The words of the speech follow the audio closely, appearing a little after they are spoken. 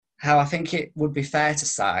how I think it would be fair to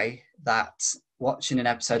say that watching an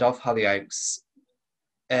episode of Hollyoaks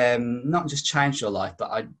not just changed your life,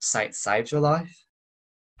 but I'd say it saved your life.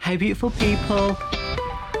 Hey beautiful people!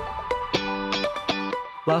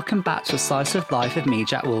 Welcome back to A Slice of Life with me,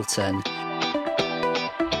 Jack Walton.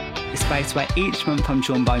 A space where each month I'm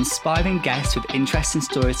joined by inspiring guests with interesting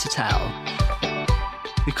stories to tell.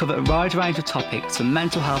 We cover a wide range of topics from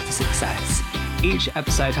mental health to success. Each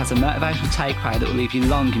episode has a motivational takeaway that will leave you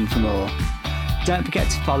longing for more. Don't forget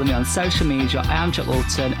to follow me on social media. I am Jack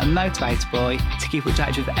Walton, a motivator boy, to keep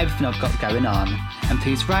updated with everything I've got going on. And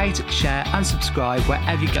please rate, share and subscribe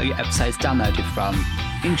wherever you get your episodes downloaded from.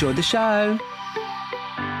 Enjoy the show!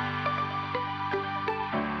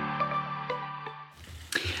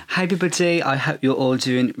 Hey everybody, I hope you're all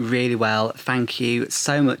doing really well. Thank you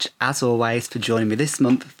so much, as always, for joining me this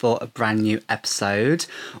month for a brand new episode.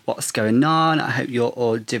 What's going on? I hope you're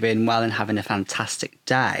all doing well and having a fantastic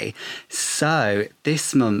day. So,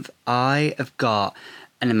 this month I have got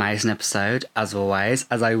an amazing episode, as always.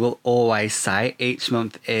 As I will always say, each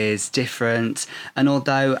month is different. And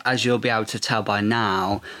although, as you'll be able to tell by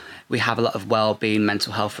now, we have a lot of well-being,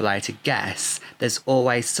 mental health related guests, there's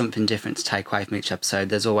always something different to take away from each episode.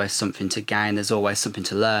 There's always something to gain. There's always something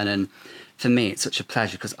to learn. And for me, it's such a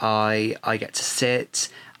pleasure because I get to sit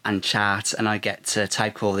and chat and I get to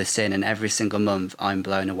take all this in. And every single month, I'm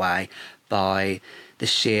blown away by the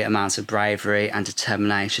sheer amounts of bravery and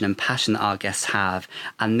determination and passion that our guests have.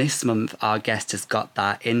 And this month, our guest has got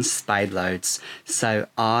that in spade loads. So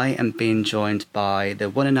I am being joined by the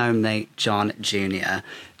one and only John Jr.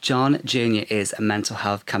 John Jr. is a mental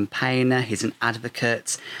health campaigner, he's an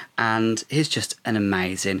advocate, and he's just an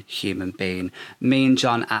amazing human being. Me and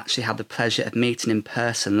John actually had the pleasure of meeting in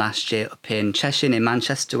person last year up in Cheshire, in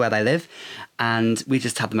Manchester, where they live, and we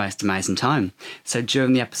just had the most amazing time. So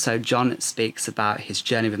during the episode, John speaks about his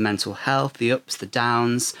journey with mental health, the ups, the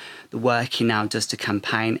downs, the work he now does to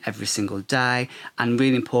campaign every single day, and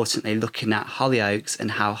really importantly, looking at Hollyoaks and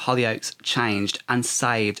how Hollyoaks changed and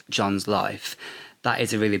saved John's life. That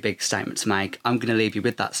is a really big statement to make. I'm going to leave you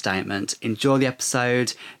with that statement. Enjoy the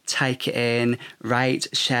episode, take it in, rate,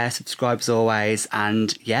 share, subscribe as always,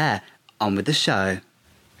 and yeah, on with the show.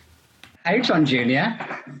 Hey, John Jr.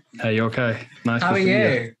 Hey, you okay? Nice How to are see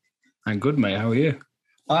you? I'm good, mate. How are you?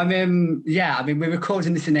 We're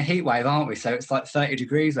recording this in a heat wave, aren't we? So it's like 30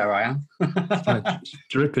 degrees where I am. It's like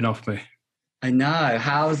dripping off me. I know.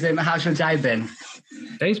 How's your day been?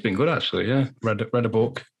 Day's been good, actually, yeah. Read a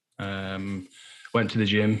book. Went to the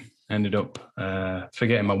gym, ended up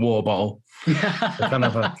forgetting my water bottle.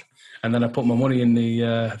 And then I put my money in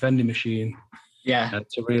the vending machine. Yeah.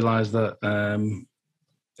 To realise that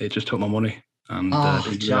it just took my money. And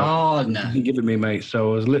John. didn't give it me, mate.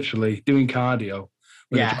 So I was literally doing cardio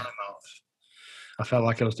with a dry mouth. I felt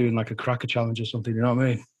like I was doing like a cracker challenge or something, you know what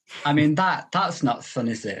I mean? I mean, that's not fun,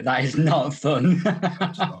 is it? That is not fun.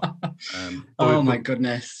 It's not. My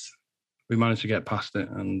goodness. We managed to get past it,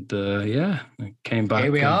 and I came back.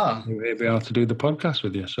 Here we are to do the podcast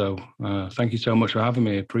with you. So thank you so much for having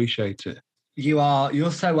me. I appreciate it.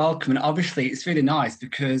 You're so welcome, and obviously it's really nice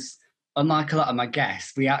because unlike a lot of my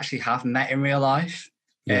guests, we actually have met in real life.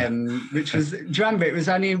 Yeah. Which was, do you remember? Was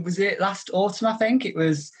it last autumn? I think it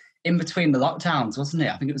was in between the lockdowns, wasn't it?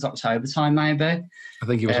 I think it was October time, maybe. I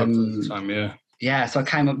think it was October time, yeah. Yeah, so I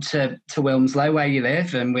came up to Wilmslow where you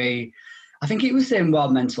live, and I think it was in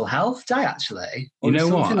World Mental Health Day, actually. You know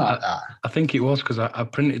what? Like that. I think it was because I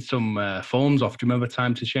printed some forms off. Do you remember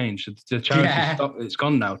Time to Change? The charity stopped. It's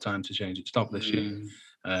gone now, Time to Change. It stopped this year.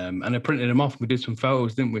 And I printed them off. We did some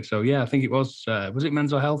photos, didn't we? So, yeah, I think it was it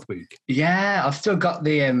Mental Health Week? Yeah, I've still got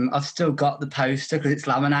the poster because it's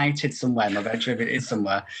laminated somewhere in my bedroom. It is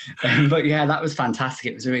somewhere. But, yeah, that was fantastic.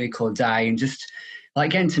 It was a really cool day. And just, like,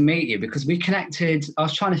 getting to meet you because we connected. I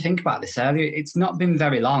was trying to think about this earlier. It's not been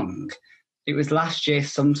very long. It was last year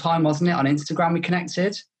sometime, wasn't it? On Instagram we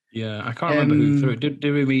connected. Yeah, I can't remember who threw it. Did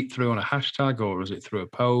we meet through on a hashtag or was it through a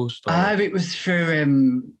post? It was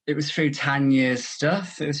through Tanya's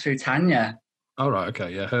stuff. It was through Tanya. Oh, right, okay,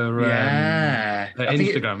 yeah. Her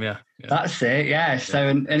Instagram, yeah. That's it, yeah. So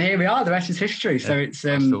and here we are, the rest is history. So it's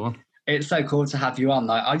that's the one. It's so cool to have you on.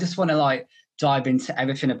 Like, I just want to dive into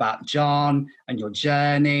everything about John and your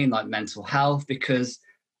journey and mental health, because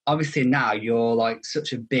obviously now you're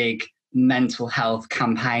such a big mental health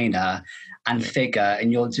campaigner and figure,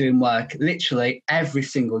 and you're doing work literally every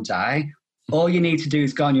single day. All you need to do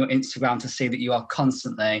is go on your Instagram to see that you are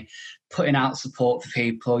constantly putting out support for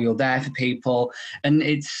people. You're there for people, and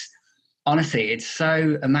it's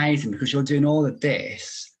so amazing because you're doing all of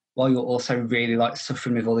this while you're also really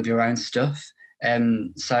suffering with all of your own stuff.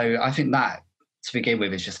 So I think that to begin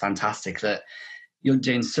with is just fantastic that you're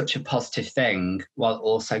doing such a positive thing while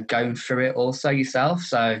also going through it also yourself.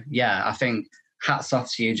 So yeah, I think hats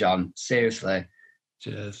off to you, John. Seriously.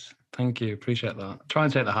 Cheers. Thank you. Appreciate that. Try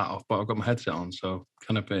and take the hat off, but I've got my headset on, so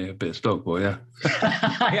kind of be a bit stuck, but yeah.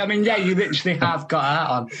 I mean, yeah, you literally have got a hat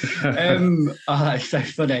on. Oh, it's so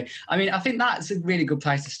funny. I mean, I think that's a really good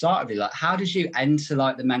place to start with you. Like, how did you enter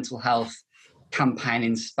like the mental health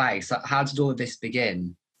campaigning space? Like, how did all of this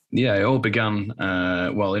begin? Yeah, it all began,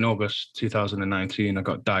 well, in August 2019, I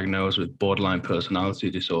got diagnosed with borderline personality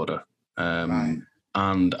disorder. Right.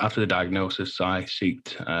 And after the diagnosis, I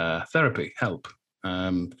sought therapy, help.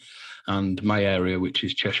 And my area, which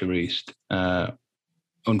is Cheshire East,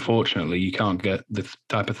 unfortunately, you can't get the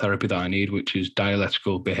type of therapy that I need, which is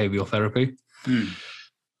dialectical behavioural therapy.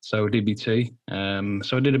 So DBT.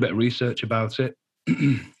 So I did a bit of research about it,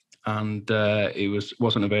 and it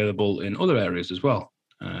wasn't available in other areas as well.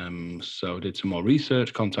 So I did some more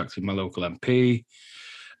research, contacted my local MP,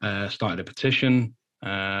 started a petition,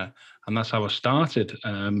 and that's how I started.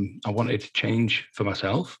 I wanted to change for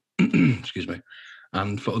myself, excuse me,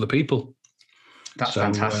 and for other people. That's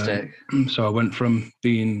fantastic. So I went from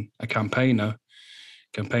being a campaigner,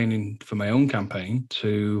 campaigning for my own campaign,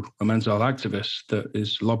 to a mental health activist that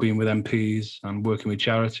is lobbying with MPs and working with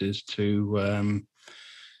charities to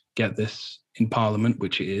get this in Parliament,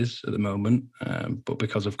 which it is at the moment. But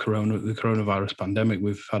because of the coronavirus pandemic,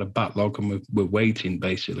 we've had a backlog and we're waiting,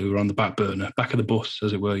 basically. We're on the back burner, back of the bus,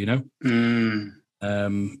 as it were, you know?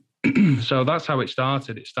 So that's how it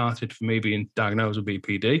started. It started for me being diagnosed with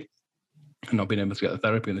BPD and not being able to get the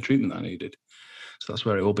therapy and the treatment that I needed. So that's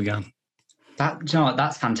where it all began. Do you know what,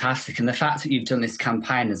 that's fantastic. And the fact that you've done this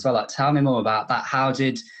campaign as well, like, tell me more about that.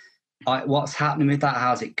 What's happening with that?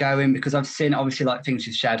 How's it going? Because I've seen obviously like things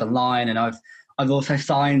you've shared online, and I've also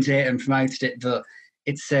signed it and promoted it, but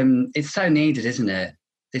it's so needed, isn't it?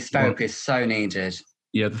 This therapy is so needed.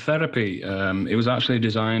 Yeah, the therapy, it was actually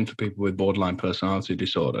designed for people with borderline personality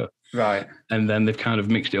disorder. Right. And then they've kind of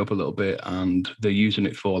mixed it up a little bit, and they're using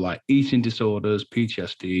it for like eating disorders,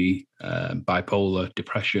 PTSD, bipolar,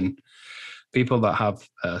 depression, people that have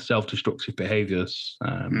self-destructive behaviours,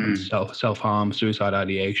 self-harm, suicide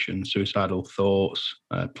ideation, suicidal thoughts,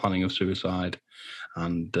 planning of suicide,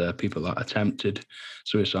 and people that attempted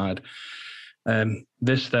suicide.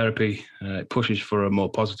 This therapy pushes for a more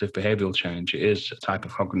positive behavioural change. It is a type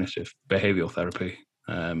of cognitive behavioural therapy.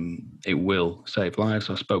 It will save lives.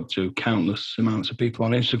 I spoke to countless amounts of people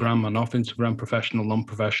on Instagram and off Instagram, professional,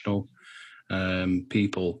 non-professional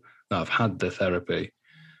people that have had the therapy.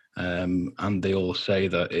 And they all say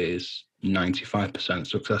that it is 95%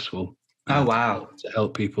 successful. Oh, wow. To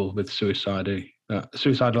help people with suicidal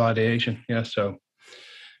ideation. Yeah, so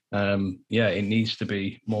it needs to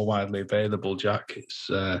be more widely available, Jack.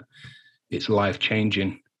 It's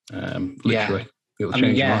life-changing, literally. It'll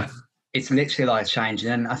change your life. It's literally life-changing.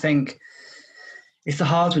 And I think it's a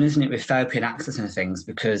hard one, isn't it, with therapy and access and things,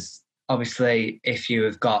 because obviously if you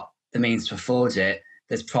have got the means to afford it,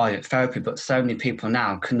 there's private therapy, but so many people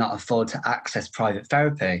now cannot afford to access private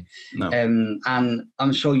therapy. No. And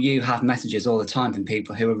I'm sure you have messages all the time from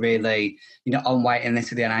people who are really, on waiting list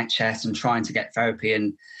with the NHS and trying to get therapy.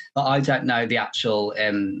 And I don't know the actual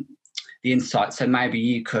the insight, so maybe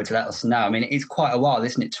you could let us know. I mean, it's quite a while,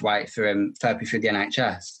 isn't it, to wait for therapy through the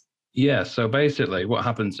NHS? Yeah, so basically what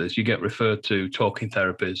happens is you get referred to talking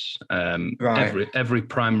therapies. Right. Every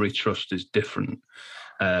primary trust is different.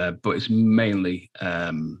 But it's mainly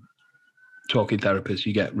talking therapists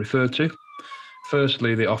you get referred to.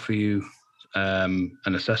 Firstly, they offer you an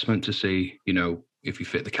assessment to see, if you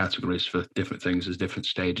fit the categories for different things. There's different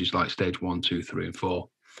stages, like stage 1, 2, 3, and 4.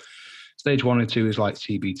 Stage 1 and 2 is like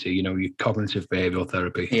CBT, your cognitive behavioral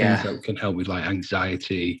therapy, things that can help with like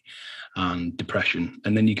anxiety and depression.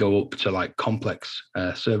 And then you go up to like complex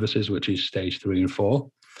services, which is stage 3 and 4,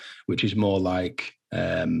 which is more like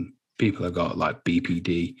people have got like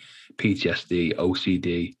BPD, PTSD,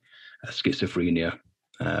 OCD, schizophrenia,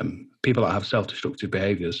 people that have self-destructive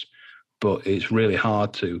behaviours. But it's really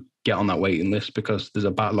hard to get on that waiting list because there's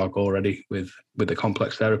a backlog already with the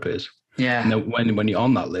complex therapies. Yeah. And then when you're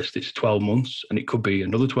on that list, it's 12 months, and it could be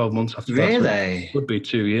another 12 months after that. Really? It could be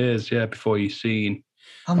 2 years, before you're seen.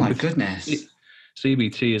 Oh my goodness.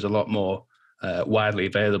 CBT is a lot more widely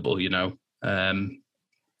available,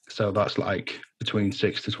 so that's like between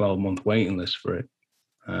 6 to 12 month waiting list for it.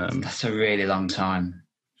 That's a really long time.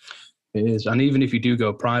 It is. And even if you do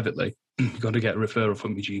go privately, you've got to get a referral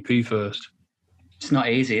from your GP first. It's not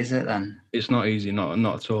easy, is it then? It's not easy, not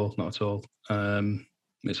at all, not at all.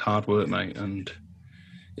 It's hard work, mate, and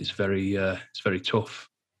it's very tough.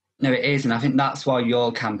 No, it is. And I think that's why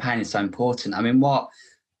your campaign is so important. I mean,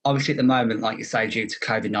 obviously at the moment, like you say, due to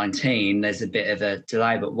COVID-19, there's a bit of a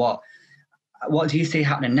delay, but what do you see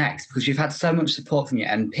happening next? Because you've had so much support from your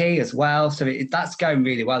MP as well. So that's going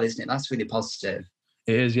really well, isn't it? That's really positive.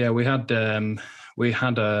 It is, yeah. We had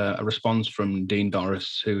a response from Dean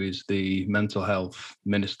Doris, who is the mental health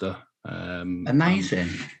minister. Amazing.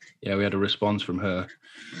 Yeah, we had a response from her.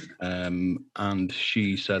 And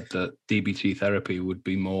she said that DBT therapy would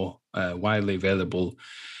be more widely available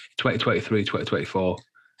 2023, 2024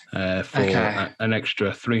 for an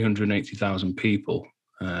extra 380,000 people.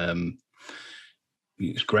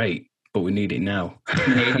 It's great, but we need it now.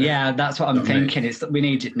 Yeah, that's what I'm thinking. It's that we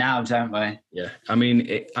need it now, don't we? Yeah, I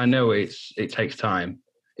mean, I know it takes time.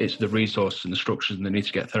 It's the resources and the structures, and they need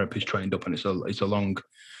to get therapists trained up, and it's a long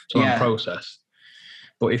process.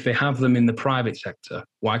 But if they have them in the private sector,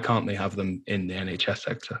 why can't they have them in the NHS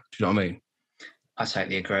sector? Do you know what I mean? I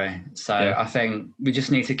totally agree. So I think we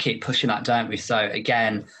just need to keep pushing that, don't we? So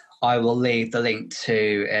again, I will leave the link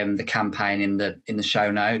to the campaign in the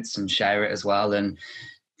show notes and share it as well, and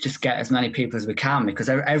just get as many people as we can, because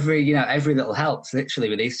every little helps literally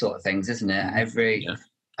with these sort of things, isn't it? Every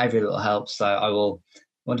little helps. So I will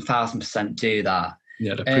 1000% do that.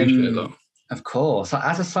 Yeah, I'd appreciate that. Of course.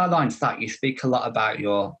 As a sideline to that, you speak a lot about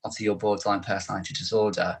your borderline personality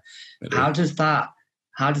disorder. How does that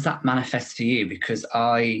manifest for you? Because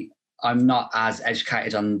I'm not as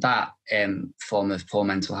educated on that form of poor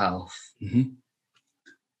mental health. Mm-hmm.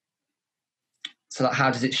 So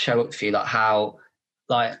how does it show up for you?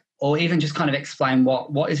 Or even just kind of explain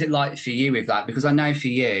what is it like for you with that? Because I know for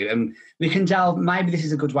you, and we can maybe this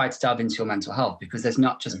is a good way to delve into your mental health, because there's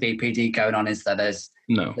not just BPD going on, is there? There's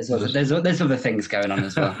other things going on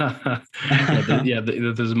as well.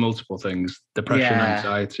 There's multiple things: depression,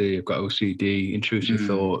 anxiety. I've got OCD, intrusive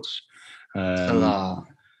thoughts. A lot.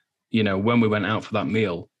 When we went out for that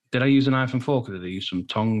meal, did I use a knife and fork, or did I use some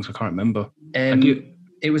tongs? I can't remember.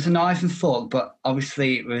 It was a knife and fork, but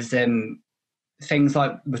obviously it was things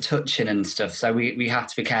like we're touching and stuff. So we have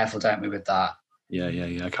to be careful, don't we, with that? Yeah.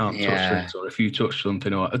 I can't touch things. Or if you touch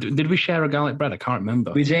something, or did we share a garlic bread? I can't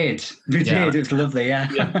remember. We did. It was lovely.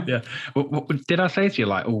 Yeah. What did I say to you?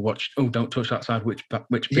 Like, don't touch that side. Which bit?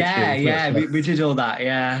 Yeah. We did all that.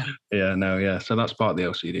 Yeah. Yeah. No. Yeah. So that's part of the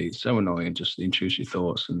OCD. It's so annoying, just the intrusive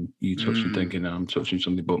thoughts and you touching, thinking I'm touching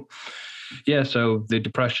something, but. Yeah, so the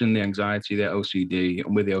depression, the anxiety, the OCD,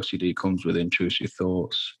 and with the OCD comes with intrusive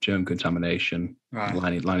thoughts, germ contamination,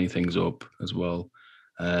 lining things up as well.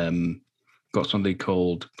 Got something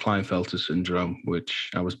called Klinefelter syndrome, which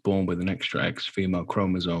I was born with an extra X female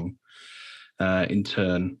chromosome. In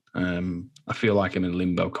turn, I feel like I'm in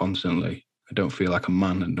limbo constantly. I don't feel like a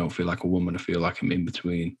man and don't feel like a woman. I feel like I'm in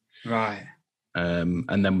between. Right.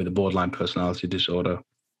 And then with the borderline personality disorder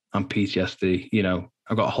and PTSD,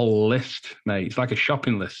 I've got a whole list, mate. It's like a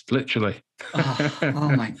shopping list, literally.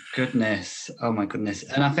 Oh my goodness.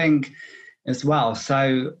 And I think as well,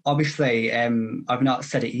 so obviously I've not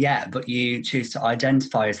said it yet, but you choose to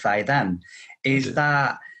identify as they, them. Is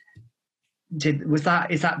that been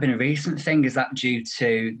a recent thing? Is that due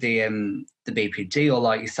to the BPD, or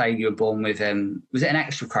like you say, you were born with was it an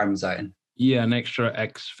extra chromosome? Yeah, an extra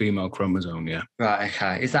X female chromosome, yeah. Right,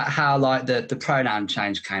 okay. Is that how the pronoun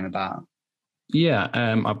change came about? Yeah,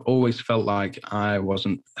 I've always felt like I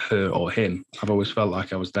wasn't her or him. I've always felt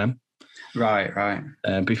like I was them. Right.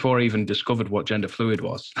 Before I even discovered what gender fluid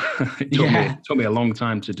was. It took me a long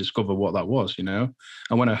time to discover what that was, And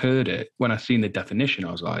when I heard it, when I seen the definition,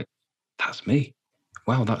 I was like, that's me.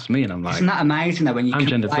 Wow, that's me. And I'm like... Isn't that amazing though, when you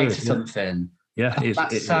can relate to something? Yeah.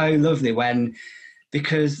 That's so lovely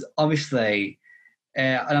because obviously...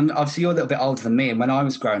 and obviously you're a little bit older than me, and when I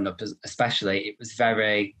was growing up especially, it was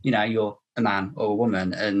very, you're a man or a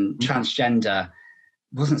woman, and transgender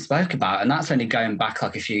wasn't spoke about, and that's only going back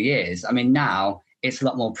like a few years. I mean, now it's a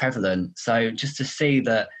lot more prevalent. So just to see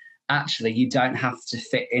that actually you don't have to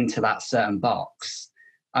fit into that certain box,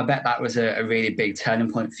 I bet that was a really big turning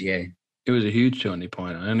point for you. It was a huge turning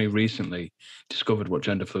point. I only recently discovered what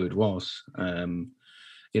gender fluid was. I've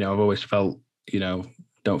always felt,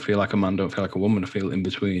 don't feel like a man, don't feel like a woman, I feel in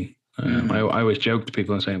between. I always joke to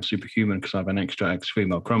people and say I'm superhuman because I have an extra X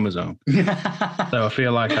female chromosome. So I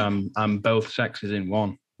feel like I'm both sexes in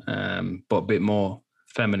one, but a bit more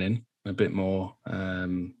feminine, a bit more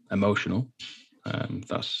emotional.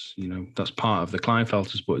 That's part of the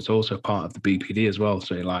Klinefelters, but it's also part of the BPD as well.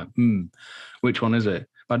 So you're like, which one is it?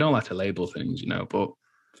 But I don't like to label things, but...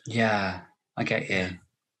 Yeah, I get you.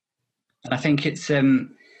 And I think it's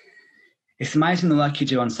amazing the work you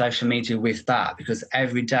do on social media with that, because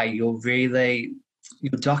every day you're really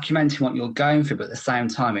you're documenting what you're going through, but at the same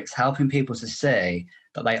time, it's helping people to see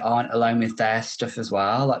that they aren't alone with their stuff as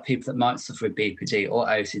well. Like people that might suffer with BPD or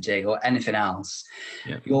OCD or anything else,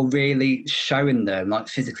 you're really showing them, like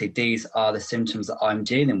physically, these are the symptoms that I'm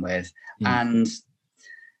dealing with. And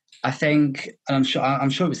I think, and I'm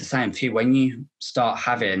sure it was the same for you, when you start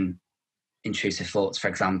having intrusive thoughts, for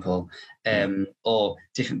example, or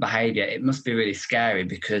different behaviour, it must be really scary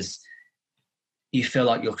because you feel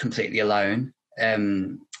like you're completely alone,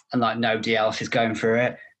 and like nobody else is going through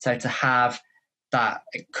it. So to have that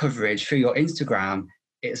coverage through your Instagram,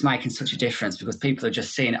 it's making such a difference because people are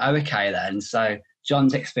just seeing, oh, okay then, so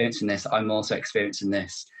John's experiencing this, I'm also experiencing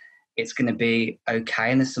this. It's going to be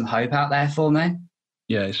okay, and there's some hope out there for me.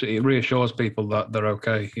 Yeah, it reassures people that they're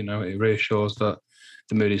okay. You know, it reassures that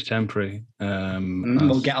the mood is temporary.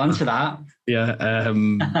 We'll get onto that. Yeah,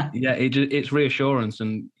 it's reassurance,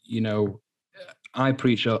 and you know, I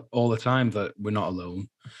preach all the time that we're not alone.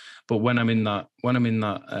 But when I'm in that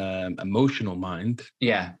emotional mind,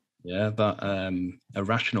 that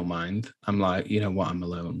irrational mind, I'm like, you know what, I'm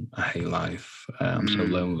alone. I hate life. I'm so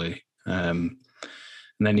lonely. And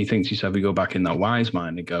then you think to yourself, you go back in that wise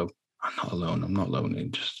mind and go, I'm not alone. I'm not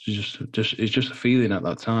lonely. It's just a feeling at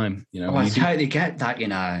that time, you know. I totally get that, you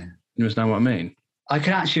know. You understand what I mean? I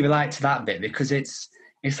can actually relate to that bit because it's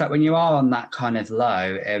like when you are on that kind of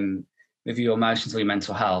low with your emotions or your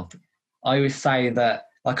mental health, I always say that,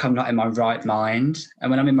 like, I'm not in my right mind.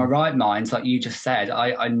 And when I'm in my right mind, like you just said,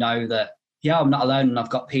 I know that, I'm not alone and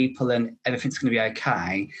I've got people and everything's going to be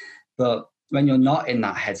okay. But when you're not in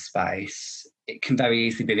that headspace, it can very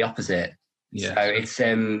easily be the opposite. Yeah. So it's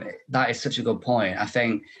that is such a good point, I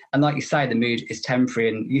think. And like you say, the mood is temporary,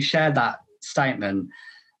 and you share that statement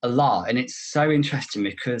a lot. And it's so interesting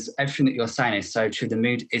because everything that you're saying is so true.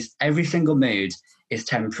 Every single mood is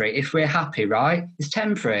temporary. If we're happy, right, it's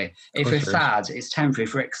temporary. If we're sad, it's temporary.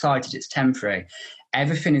 If we're excited, it's temporary.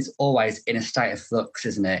 Everything is always in a state of flux,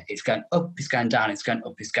 isn't it? It's going up, it's going down, it's going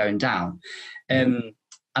up, it's going down. And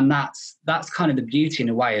that's kind of the beauty in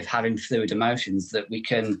a way of having fluid emotions, that we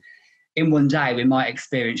can, in one day, we might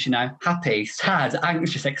experience, you know, happy, sad,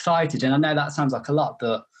 anxious, excited. And I know that sounds like a lot,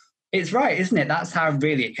 but it's right, isn't it? That's how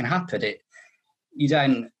really it can happen. We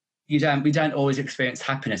don't always experience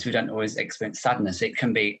happiness. We don't always experience sadness. It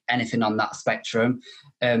can be anything on that spectrum.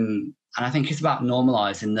 And I think it's about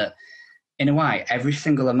normalizing that, in a way, every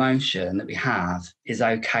single emotion that we have is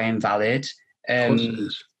okay and valid. Of course it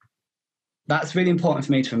is. That's really important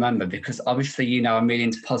for me to remember because obviously, you know, I'm really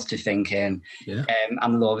into positive thinking and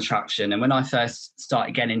the law of attraction. And when I first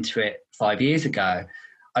started getting into it 5 years ago,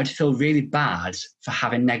 I'd feel really bad for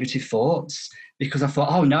having negative thoughts because I thought,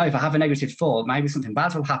 oh no, if I have a negative thought, maybe something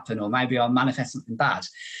bad will happen or maybe I'll manifest something bad.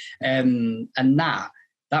 And that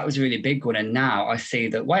was a really big one. And now I see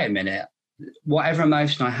that, wait a minute, whatever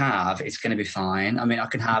emotion I have, it's going to be fine. I mean, I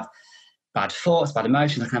can have bad thoughts, bad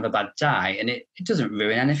emotions, I can have a bad day, and it doesn't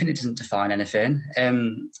ruin anything, it doesn't define anything.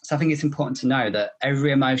 So I think it's important to know that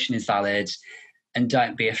every emotion is valid and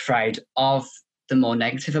don't be afraid of the more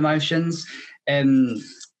negative emotions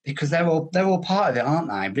because they're all part of it, aren't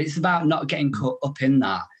they? But it's about not getting caught up in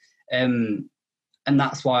that. And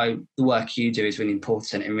that's why the work you do is really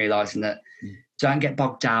important in realising that don't get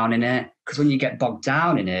bogged down in it, because when you get bogged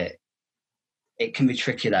down in it, it can be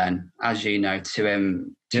tricky then, as you know, to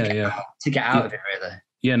get out of it, really.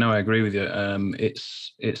 Yeah, no, I agree with you.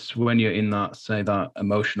 It's when you're in that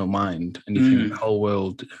emotional mind and you think the whole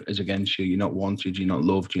world is against you, you're not wanted, you're not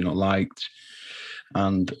loved, you're not liked.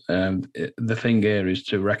 And the thing here is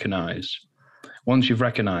to recognise, once you've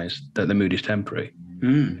recognised that the mood is temporary,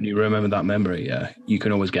 and you remember that memory, you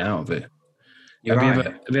can always get out of it. Have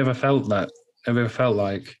you ever felt that? Have you ever felt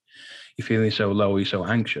like you're feeling so low, you're so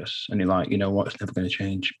anxious, and you're like, you know what, it's never going to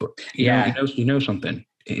change. But you know something,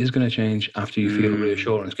 it is going to change after you feel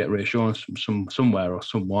reassurance, get reassurance from somewhere or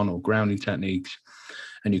someone or grounding techniques,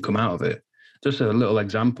 and you come out of it. Just a little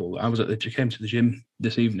example, I came to the gym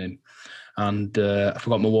this evening, and I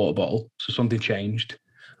forgot my water bottle, so something changed.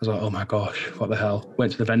 I was like, oh my gosh, what the hell?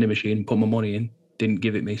 Went to the vending machine, put my money in, didn't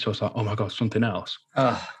give it me, so I was like, oh my God, something else.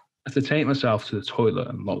 I had to take myself to the toilet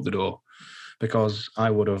and lock the door, because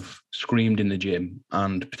I would have screamed in the gym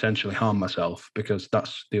and potentially harmed myself, because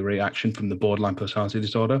that's the reaction from the borderline personality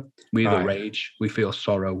disorder. We either rage, we feel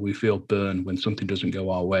sorrow, we feel burn when something doesn't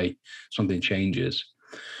go our way, something changes.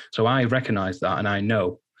 So I recognize that, and I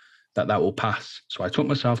know that will pass. So I took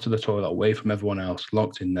myself to the toilet away from everyone else,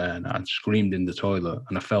 locked in there, and I screamed in the toilet,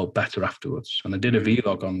 and I felt better afterwards. And I did a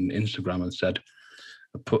vlog on Instagram and said,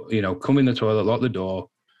 come in the toilet, lock the door,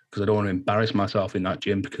 because I don't want to embarrass myself in that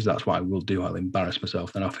gym, because that's what I will do. I'll embarrass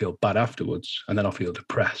myself, then I'll feel bad afterwards, and then I'll feel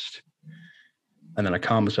depressed. And then I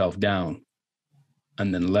calmed myself down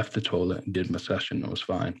and then left the toilet and did my session. I was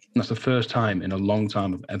fine. And that's the first time in a long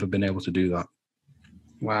time I've ever been able to do that.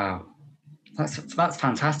 Wow. That's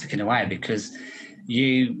fantastic in a way, because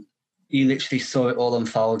you literally saw it all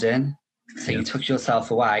unfolding. So you took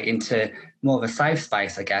yourself away into more of a safe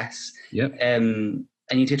space, I guess. Yep. And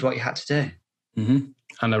you did what you had to do. Mm-hmm.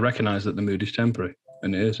 And I recognize that the mood is temporary.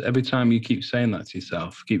 And it is. Every time you keep saying that to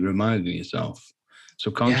yourself, keep reminding yourself,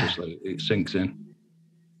 subconsciously, it sinks in.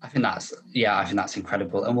 I think that's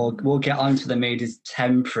incredible. And we'll get on to the mood is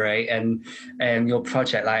temporary and your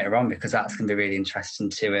project later on, because that's going to be really interesting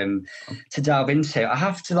to delve into. I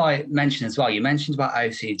have to mention as well, you mentioned about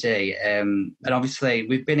OCD, and obviously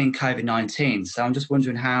we've been in COVID-19, so I'm just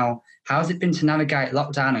wondering how has it been to navigate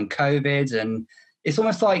lockdown and COVID? And it's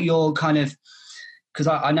almost like you're kind of, because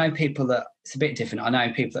I know people that it's a bit different. I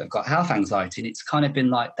know people that have got health anxiety, and it's kind of been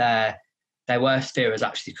like their worst fear has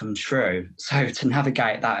actually come true. So to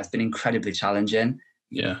navigate that has been incredibly challenging.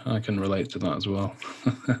 Yeah, I can relate to that as well.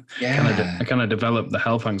 Yeah. I kind of developed the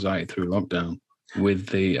health anxiety through lockdown with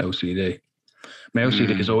the OCD. My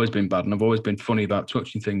OCD has always been bad, and I've always been funny about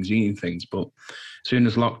touching things, eating things. But as soon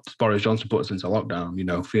as Boris Johnson put us into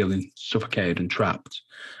lockdown, feeling suffocated and trapped,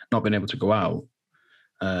 not being able to go out,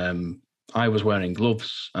 I was wearing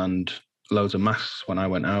gloves and loads of masks when I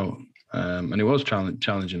went out. And it was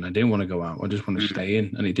challenging. I didn't want to go out. I just wanted to stay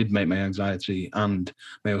in. And it did make my anxiety and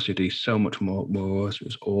my OCD so much more worse. It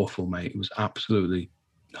was awful, mate. It was absolutely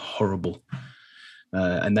horrible.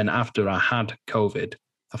 And then after I had COVID,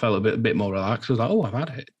 I felt a bit more relaxed. I was like, oh, I've had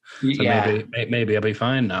it. So maybe I'll be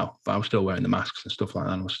fine now. But I was still wearing the masks and stuff like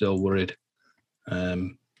that. And I was still worried.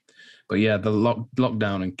 But yeah, the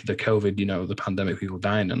lockdown and the COVID, the pandemic, people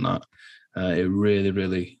dying and that, it really,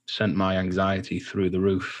 really sent my anxiety through the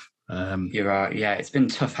roof. You're right. Yeah, it's been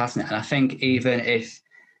tough, hasn't it? And I think even if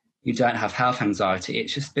you don't have health anxiety,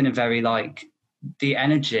 it's just been a very the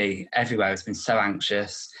energy everywhere has been so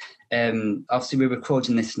anxious. Obviously, we're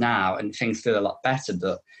recording this now and things feel a lot better,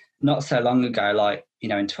 but not so long ago,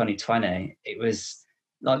 in 2020, it was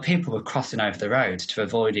like people were crossing over the road to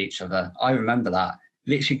avoid each other. I remember that,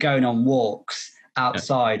 literally going on walks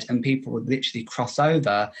outside and people would literally cross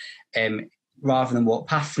over rather than walk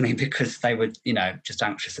past me because they were, just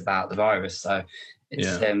anxious about the virus. So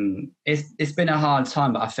it's been a hard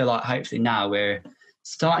time, but I feel like hopefully now we're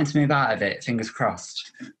starting to move out of it. Fingers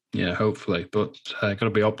crossed. Yeah, hopefully. But got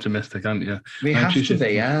to be optimistic, haven't you? We have to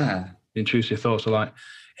be, yeah. Intrusive thoughts are like,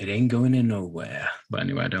 it ain't going in nowhere. But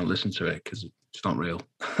anyway, I don't listen to it because it's not real. Do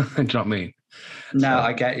you know what I mean? No,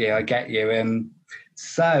 I get you.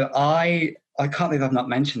 So I can't believe I've not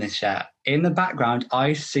mentioned this yet. In the background,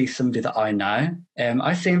 I see somebody that I know.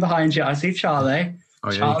 I see him behind you. I see Charlie.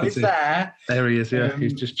 Oh, yeah, Charlie's there. There he is, yeah.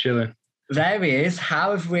 He's just chilling. There he is.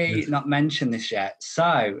 How have we not mentioned this yet?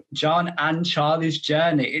 So, John and Charlie's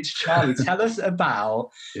journey. It's Charlie. Tell us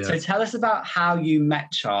about how you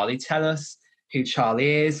met Charlie. Tell us who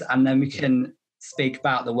Charlie is, and then we can speak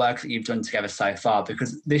about the work that you've done together so far,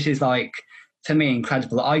 because this is for me,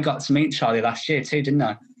 incredible. I got to meet Charlie last year too, didn't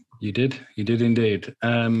I? You did indeed.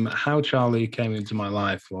 How Charlie came into my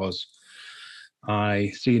life was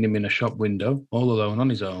I seen him in a shop window, all alone on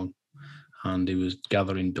his own, and he was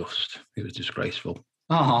gathering dust. It was disgraceful.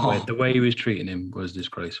 Oh. The way he was treating him was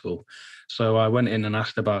disgraceful. So I went in and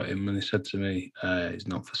asked about him, and he said to me, he's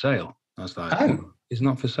not for sale. I was like, oh, he's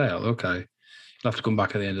not for sale? Okay. You'll have to come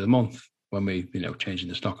back at the end of the month when we, changing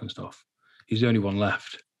the stock and stuff. He's the only one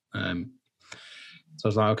left. So I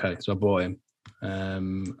was like, okay. So I bought him.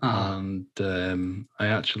 And I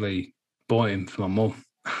actually bought him for my mum.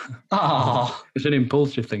 It's an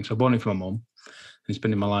impulsive thing. So I bought him for my mum. He's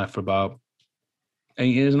been in my life for about 8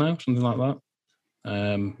 years now, something like that.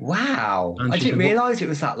 Wow. I didn't realise it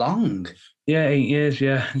was that long. Yeah, 8 years,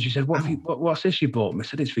 yeah. And she said, what's this you bought me? I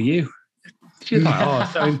said, it's for you. She was like,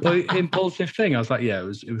 so impulsive thing. I was like, yeah, it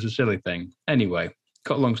was a silly thing. Anyway,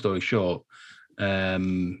 cut a long story short, I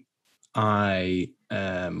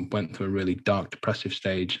went through a really dark, depressive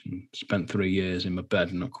stage and spent 3 years in my bed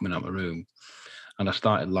and not coming out of my room. And I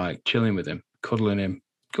started chilling with him, cuddling him,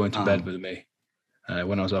 going to bed with me.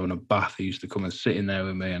 When I was having a bath, he used to come and sit in there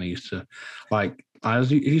with me, and he used to he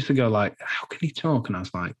used to go how can he talk? And I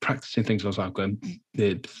was practicing things. I was going,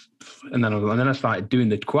 and then I started doing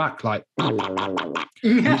the quack, and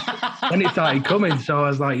it started coming. So I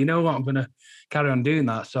was like, you know what, I'm gonna carry on doing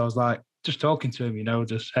that. So I was just talking to him,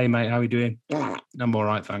 just, hey mate, how are you doing? I'm all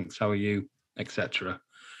right, thanks. How are you? Etc.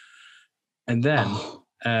 And then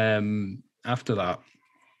after that,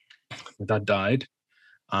 my dad died.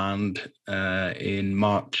 And in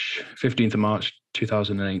 15th of March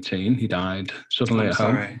 2018, he died suddenly at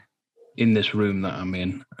home. in this room that I'm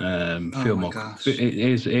in. Feel more. Gosh. It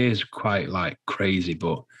is quite like crazy,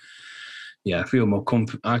 but yeah, I feel more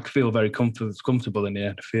I feel very comfortable in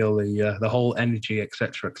here. I feel the whole energy,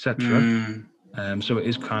 etc., etc. So it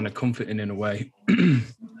is kind of comforting in a way.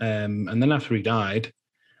 And then after he died,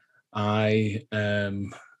 I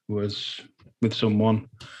was with someone,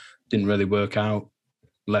 didn't really work out,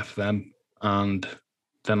 left them, and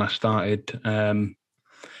then I started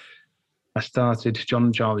John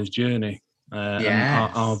and Charlie's journey. And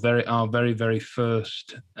our very, very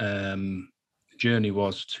first journey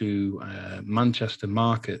was to Manchester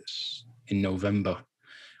markets in November,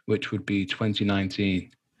 which would be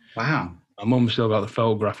 2019. Wow. My mum still got the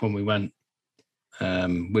photograph when we went,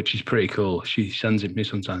 which is pretty cool. She sends it me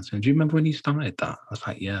sometimes saying, "Do you remember when you started that?" I was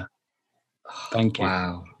like, "Yeah." Thank you.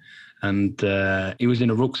 Wow. And he was in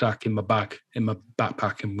a rucksack in my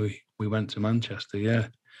backpack, and we went to Manchester. Yeah.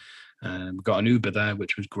 Got an Uber there,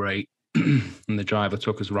 which was great. And the driver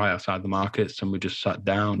took us right outside the markets, and we just sat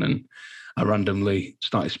down, and I randomly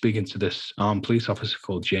started speaking to this armed police officer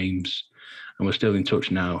called James, and we're still in touch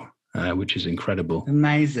now, which is incredible.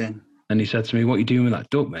 Amazing. And he said to me, "What are you doing with that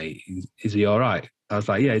duck, mate? Is he all right?" I was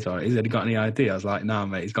like, "Yeah, he's all right." He said, "He got any idea?" I was like, "No,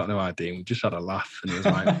 mate, he's got no idea." And we just had a laugh, and he was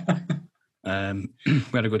like,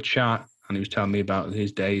 we had a good chat, and he was telling me about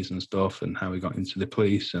his days and stuff and how he got into the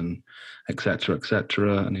police and etc.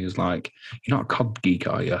 etc. And he was like, "You're not a COD geek,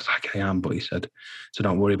 are you?" I was like, "I am," but he said, "So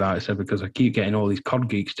don't worry about it." He said, "Because I keep getting all these COD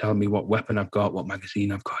geeks telling me what weapon I've got, what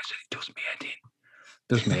magazine I've got." He said, "It does me head in.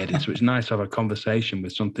 Does me head in." So it's nice to have a conversation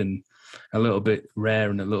with something a little bit rare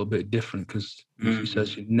and a little bit different, because he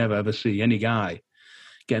says you never ever see any guy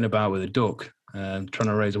getting about with a duck, trying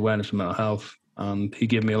to raise awareness of mental health. And he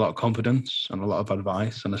gave me a lot of confidence and a lot of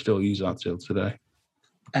advice, and I still use that till today.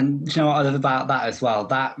 And do you know what I love about that as well?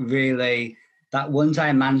 That one day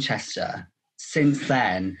in Manchester, since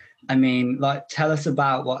then, I mean, like, tell us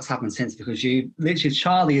about what's happened since, because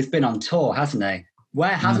Charlie has been on tour, hasn't he?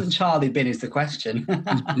 Where hasn't Charlie been is the question.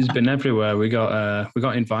 He's been everywhere. We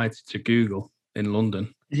got invited to Google in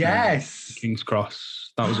London. Yes. King's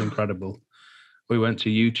Cross. That was incredible. We went to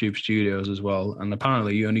YouTube Studios as well, and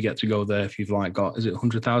apparently you only get to go there if you've got, is it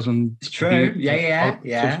 100,000? It's true. Yeah.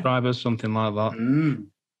 Subscribers, something like that.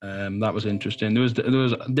 That was interesting. There was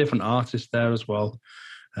different artists there as well.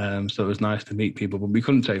 So it was nice to meet people, but we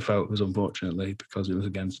couldn't take photos, unfortunately, because it was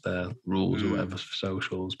against their rules or whatever for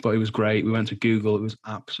socials. But it was great. We went to Google. It was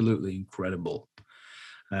absolutely incredible.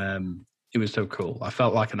 It was so cool. I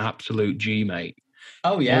felt like an absolute G, mate.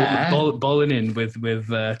 Oh yeah, bowling in with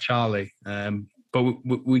Charlie. But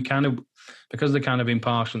we kind of, because they're kind of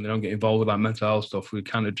impartial and they don't get involved with that mental health stuff, we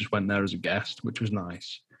kind of just went there as a guest, which was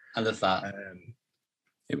nice. I love that.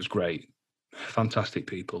 It was great. Fantastic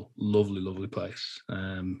people. Lovely place.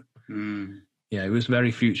 Yeah, it was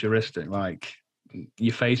very futuristic. Like,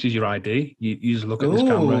 your face is your ID. You just look at this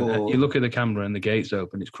camera. You look at the camera and the gate's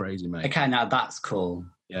open. It's crazy, mate. Okay, now that's cool.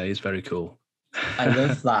 Yeah, it's very cool. I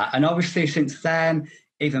love that. And obviously since then,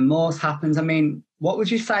 even more's happened. I mean, what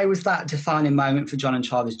would you say was that defining moment for John and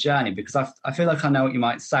Charlie's journey? Because I feel like I know what you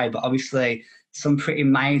might say, but obviously some pretty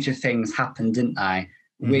major things happened, didn't they,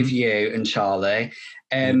 with you and Charlie?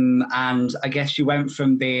 And I guess you went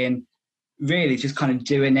from being really just kind of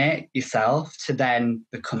doing it yourself to then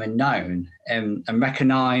becoming known and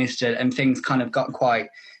recognised, and things kind of got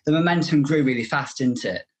the momentum grew really fast, didn't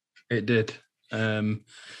it? It did.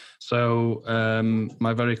 So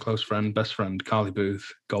my very close friend, best friend, Carly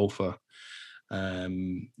Booth, golfer,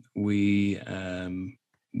 we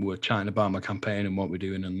were chatting about my campaign and what we're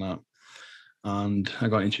doing and that. And I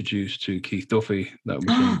got introduced to Keith Duffy, that was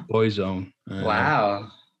in Boyzone.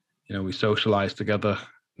 Wow. You know, we socialised together,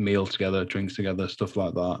 meal together, drinks together, stuff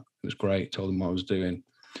like that. It was great. Told him what I was doing.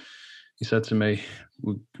 He said to me,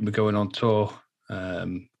 we're going on tour,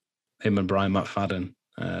 him and Brian McFadden.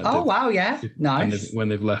 Wow, yeah, nice. When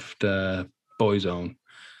they've left Boyzone,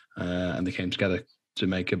 and they came together to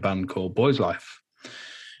make a band called Boys Life.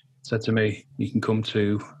 Said to me, "You can come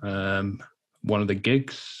to one of the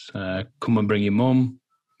gigs. Come and bring your mum.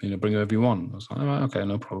 Bring whoever you want." I was like, "All right, okay,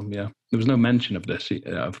 no problem." Yeah, there was no mention of this,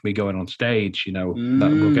 of me going on stage. That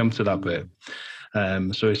we'll come to that bit.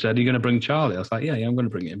 So he said, "Are you going to bring Charlie?" I was like, "Yeah, I'm going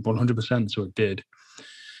to bring him 100%." So I did.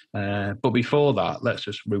 But before that, let's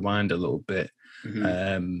just rewind a little bit.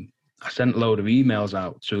 I sent a load of emails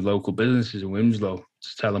out to local businesses in Winslow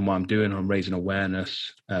to tell them what I'm doing. I'm raising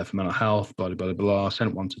awareness for mental health, blah, blah, blah, blah. I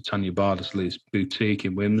sent one to Tanya Bardesley's boutique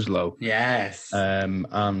in Winslow. Yes. I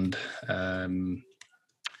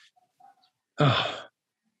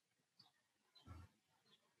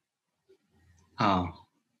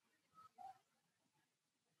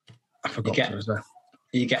forgot what I was there.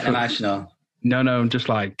 Are you getting emotional? No, I'm just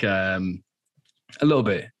like a little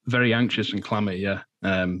bit, very anxious and clammy. Yeah.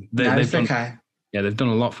 They've done, okay. Yeah, they've done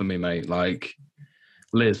a lot for me, mate. Like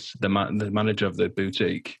Liz, the manager of the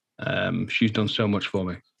boutique, she's done so much for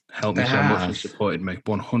me, helped me so much and supported me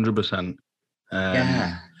 100%.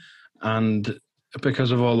 Yeah. And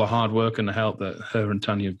because of all the hard work and the help that her and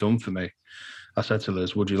Tanya have done for me, I said to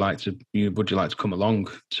Liz, would you like to come along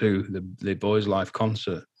to the Boys Life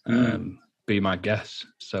concert? Be my guest.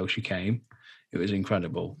 So she came. It was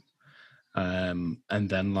incredible. And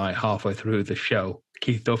then like halfway through the show,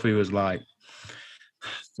 Keith Duffy was like,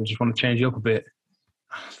 I just want to change you up a bit.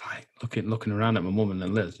 I was like looking around at my mum and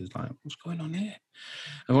then Liz is like, what's going on here?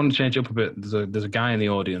 I want to change up a bit. There's a guy in the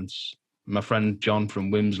audience, my friend John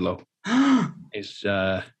from Wimslow, is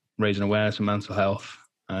raising awareness of mental health.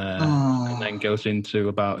 And then goes into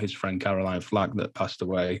about his friend Caroline Flack that passed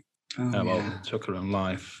away. Took her own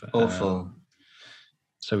life. Awful.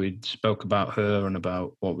 So he spoke about her and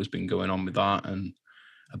about what was been going on with that and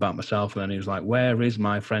about myself. And then he was like, where is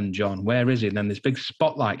my friend John? Where is he? And then this big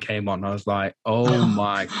spotlight came on. I was like, oh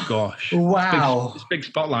my gosh. Wow. This big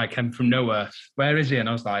spotlight came from nowhere. Where is he? And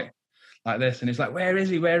I was like this. And he's like, where is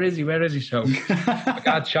he? Where is he? Where is he? So I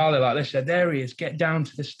got Charlie like this, said, there he is. Get down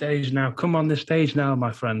to the stage now. Come on the stage now,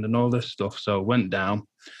 my friend, and all this stuff. So went down.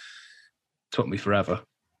 Took me forever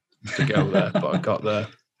to go there, but I got there.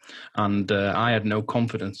 And I had no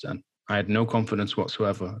confidence then. I had no confidence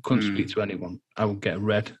whatsoever. I couldn't speak to anyone. I would get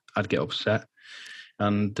red. I'd get upset.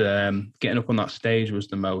 And getting up on that stage was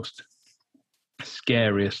the most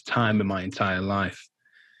scariest time in my entire life.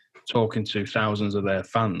 Talking to thousands of their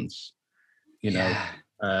fans, you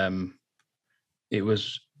know, it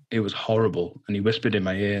was horrible. And he whispered in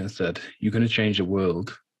my ear and said, you're going to change the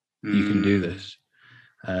world. You can do this.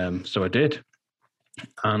 So I did.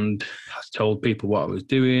 And I told people what I was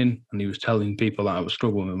doing, and he was telling people that I was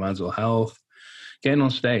struggling with mental health. Getting on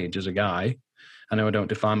stage as a guy, I know I don't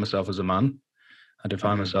define myself as a man. I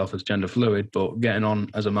define myself as gender fluid, but getting on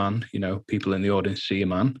as a man, you know, people in the audience see a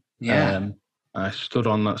man. Yeah. I stood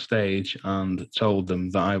on that stage and told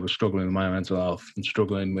them that I was struggling with my mental health and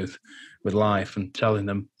struggling with life, and telling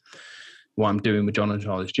them what I'm doing with John and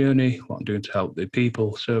Charlie's journey, what I'm doing to help the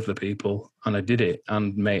people, serve the people. And I did it.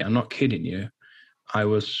 And mate, I'm not kidding you. I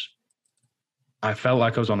felt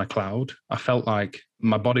like I was on a cloud. I felt like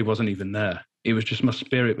my body wasn't even there. It was just my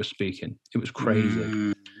spirit was speaking. It was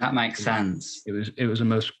crazy. That makes sense. It was the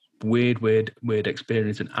most weird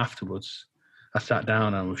experience. And afterwards, I sat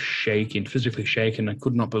down and I was shaking, physically shaking. I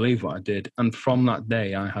could not believe what I did. And from that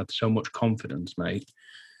day, I had so much confidence, mate.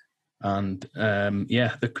 And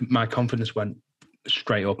my confidence went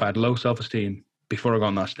straight up. I had low self-esteem before I got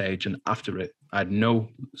on that stage, and after it, I had no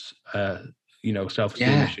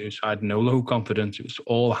self-esteem issues. I had no low confidence. It was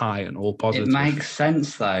all high and all positive. It makes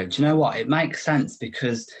sense, though. Do you know what? It makes sense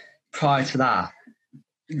because prior to that,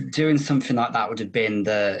 doing something like that would have been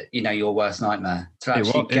your worst nightmare. To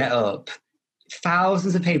actually get up.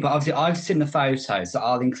 Thousands of people. Obviously, I've seen the photo, so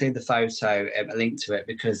I'll include the photo, a link to it,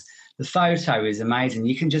 because the photo is amazing.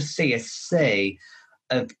 You can just see a sea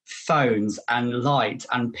of phones and light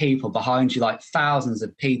and people behind you, like thousands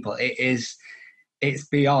of people. It's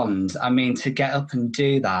beyond. I mean, to get up and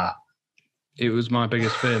do that. It was my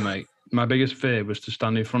biggest fear, mate. My biggest fear was to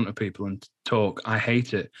stand in front of people and talk. I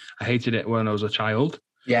hate it. I hated it when I was a child.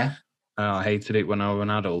 Yeah. I hated it when I was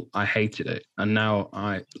an adult. I hated it. And now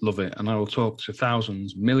I love it. And I will talk to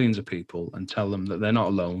thousands, millions of people and tell them that they're not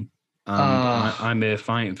alone. And I'm here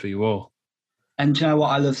fighting for you all. And do you know what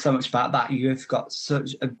I love so much about that? You've got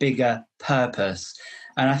such a bigger purpose.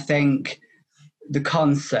 And I think the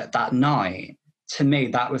concert that night, to me,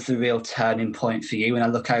 that was the real turning point for you. When I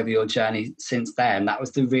look over your journey since then, that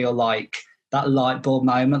was the real, that light bulb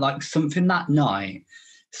moment, something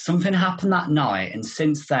happened that night. And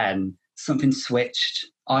since then, something switched.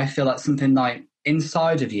 I feel like something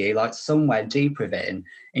inside of you, somewhere deeper of it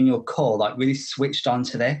in your core, really switched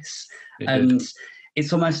onto this.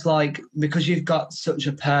 It's almost like, because you've got such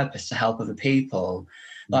a purpose to help other people,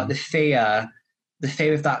 the fear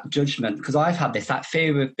of that judgment, because I've had that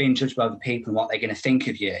fear of being judged by other people and what they're going to think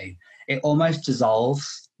of you, it almost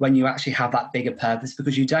dissolves when you actually have that bigger purpose,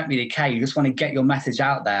 because you don't really care. You just want to get your message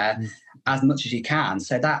out there as much as you can.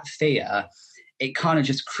 So that fear, it kind of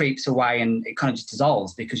just creeps away and it kind of just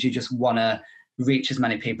dissolves, because you just want to reach as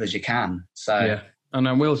many people as you can. So yeah. And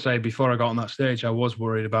I will say, before I got on that stage, I was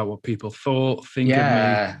worried about what people thought, think of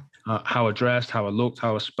me, how I dressed, how I looked,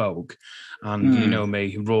 how I spoke. And you know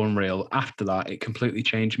me, raw and real. After that, it completely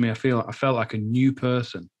changed me. I felt like a new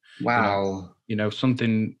person. Wow.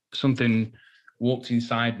 Something walked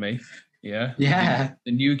inside me. Yeah. Yeah.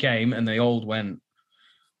 The new came and the old went.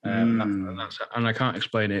 And I can't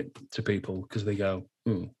explain it to people because they go,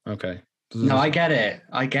 okay. No, I get it.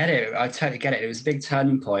 I totally get it. It was a big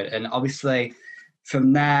turning point. And obviously,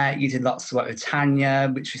 from there, you did lots of work with Tanya,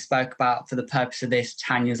 which we spoke about for the purpose of this.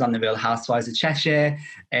 Tanya's on The Real Housewives of Cheshire.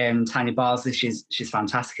 Tanya Barsley, she's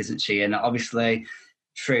fantastic, isn't she? And obviously,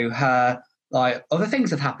 through her, like, other things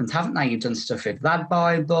have happened, haven't they? You've done stuff with Lad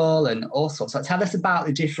Bible and all sorts. Like, tell us about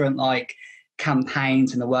the different, like,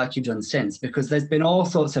 campaigns and the work you've done since, because there's been all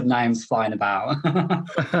sorts of names flying about.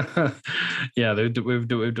 Yeah, we've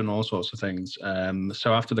done all sorts of things.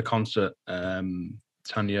 So after the concert,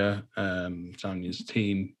 Tanya's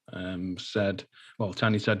team Tanya said,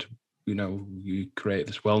 you create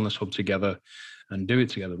this wellness hub together and do it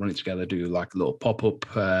together, run it together, do like little pop-up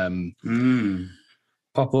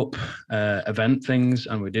event things.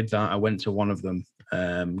 And we did that. I went to one of them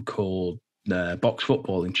called Box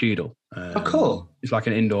Football in Cheadle. Oh, cool. It's like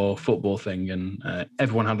an indoor football thing, and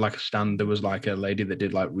everyone had like a stand. There was like a lady that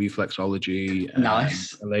did like reflexology,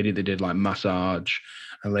 nice, a lady that did like massage,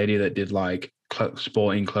 a lady that did like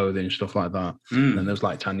sporting clothing, stuff like that. And then there's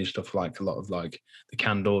like Tanya stuff, like a lot of like the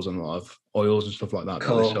candles and a lot of oils and stuff like that.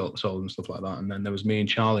 Cool. That they sold and stuff like that. And then there was me and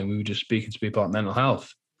Charlie, and we were just speaking to people about mental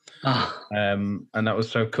health. And that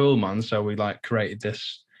was so cool, man. So we like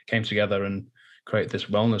came together and created this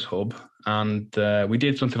wellness hub, and we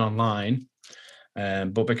did something online,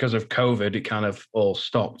 but because of COVID, it kind of all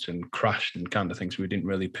stopped and crashed and kind of things. So we didn't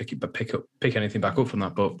really pick anything back up from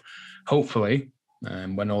that. But hopefully,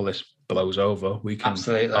 when all this blows over, we can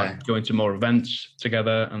start going to more events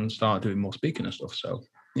together and start doing more speaking and stuff. So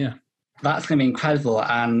yeah. That's going to be incredible,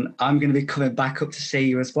 and I'm going to be coming back up to see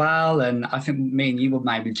you as well. And I think me and you will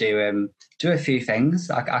maybe do a few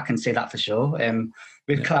things. I can see that for sure.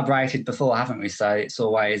 We've collaborated before, haven't we? So it's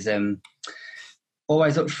always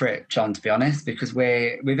up for it, John. To be honest, because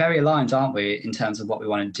we're very aligned, aren't we, in terms of what we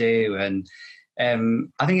want to do? And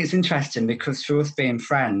I think it's interesting because for us being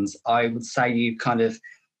friends, I would say you kind of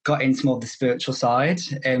got into more of the spiritual side,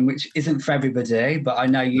 which isn't for everybody. But I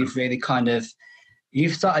know you've really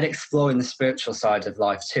you've started exploring the spiritual side of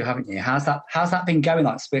life too, haven't you? How's that been going,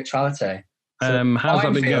 like spirituality? How's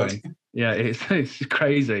that been going? Yeah, it's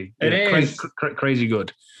crazy. It is. Crazy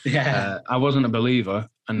good. Yeah. I wasn't a believer,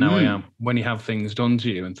 and now I am. When you have things done to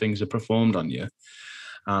you and things are performed on you,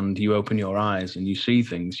 and you open your eyes and you see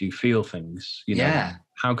things, you feel things,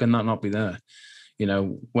 how can that not be there?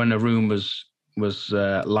 When a room was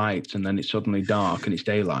light and then it's suddenly dark and it's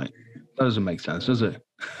daylight, that doesn't make sense, does it?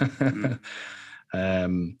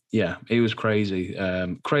 It was crazy,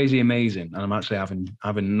 amazing. And I'm actually having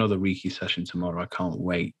another Reiki session tomorrow. I can't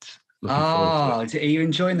wait. Are you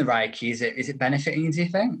enjoying the Reiki? Is it benefiting you, do you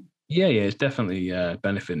think? Yeah, it's definitely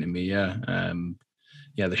benefiting me. The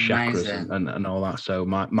chakras and all that. So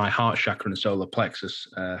my heart chakra and solar plexus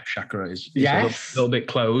chakra is a little bit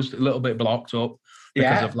closed, a little bit blocked up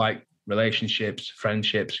because of like relationships,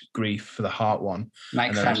 friendships, grief for the heart one.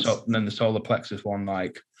 Makes sense. And then the solar plexus one,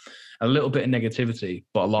 like a little bit of negativity,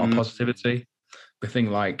 but a lot of positivity. The thing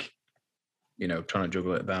like, trying to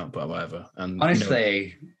juggle it about, but whatever. And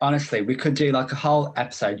honestly, we could do like a whole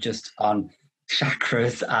episode just on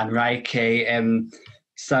chakras and Reiki.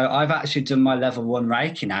 So I've actually done my level 1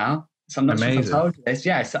 Reiki now. So I'm not sure if I told you this.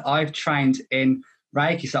 Yeah, so I've trained in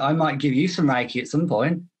Reiki. So I might give you some Reiki at some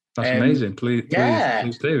point. That's amazing. Please do.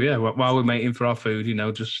 Yeah. While we're waiting for our food,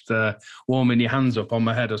 just warming your hands up on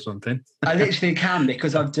my head or something. I literally can,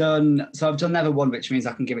 because I've done level 1, which means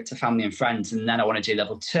I can give it to family and friends, and then I want to do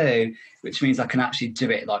level 2, which means I can actually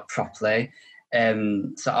do it like properly.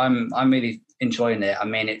 So I'm really enjoying it. I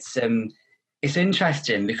mean, it's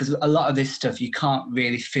interesting because a lot of this stuff you can't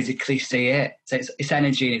really physically see it. So it's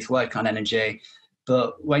energy and it's working on energy,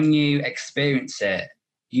 but when you experience it,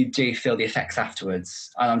 you do feel the effects afterwards.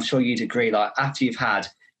 And I'm sure you'd agree, like after you've had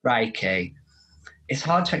Reiki, it's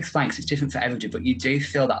hard to explain because it's different for everybody, but you do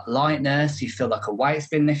feel that lightness, you feel like a weight's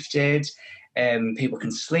been lifted, people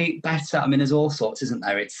can sleep better. I mean, there's all sorts, isn't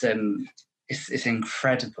there? It's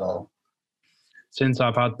incredible. Since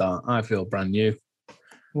I've had that, I feel brand new.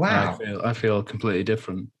 Wow. I feel completely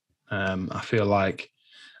different. I feel like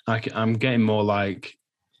I'm getting more like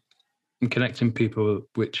I'm connecting people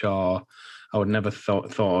which I would never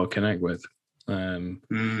thought I'd connect with. And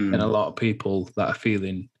a lot of people that are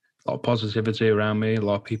feeling a lot of positivity around me, a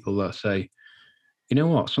lot of people that say, you know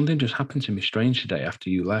what, something just happened to me strange today after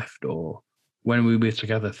you left, or when we were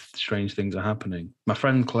together, strange things are happening. My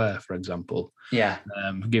friend Claire, for example,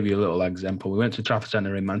 I'll give you a little example. We went to Trafford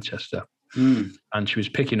Centre in Manchester, and she was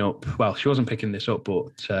she wasn't picking this up,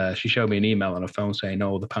 but she showed me an email on her phone saying,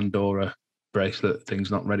 the Pandora bracelet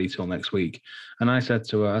thing's not ready till next week. And I said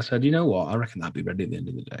to her, I said, you know what? I reckon that'll be ready at the end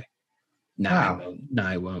of the day. No,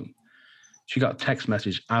 it won't. She got a text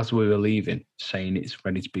message as we were leaving saying it's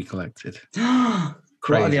ready to be collected.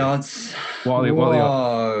 What are the odds? What are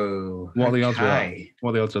the odds of that? Okay. What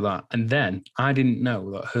are the odds of that? And then I didn't know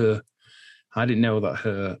that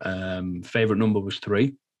her favorite number was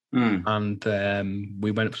 3. And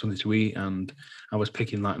we went for something to eat, and I was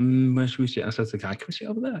picking like, where should we sit? And I said to the guy, can we sit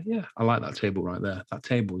over there? Yeah, I like that table right there. That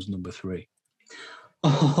table was number 3.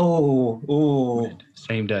 Oh.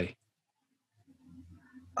 Same day.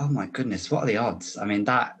 Oh my goodness, what are the odds? I mean,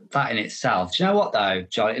 that in itself. Do you know what though,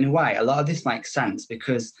 John? In a way, a lot of this makes sense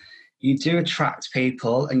because you do attract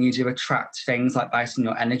people and you do attract things like based on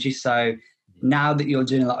your energy. So now that you're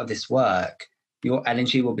doing a lot of this work, your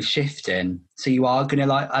energy will be shifting. So you are going to,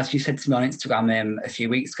 like, as you said to me on Instagram a few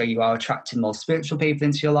weeks ago, you are attracting more spiritual people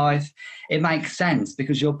into your life. It makes sense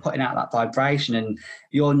because you're putting out that vibration and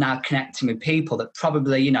you're now connecting with people that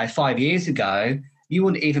probably, 5 years ago, you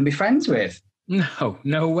wouldn't even be friends with.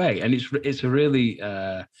 No way. And it's a really,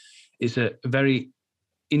 it's a very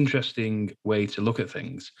interesting way to look at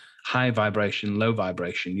things. High vibration, low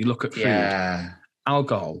vibration. You look at food. Yeah.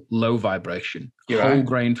 Alcohol, low vibration. You're Whole right.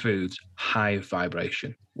 grain foods, high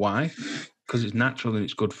vibration. Why? Because it's natural and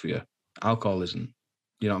it's good for you. Alcohol isn't.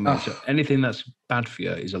 You know what I mean? So anything that's bad for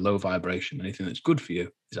you is a low vibration. Anything that's good for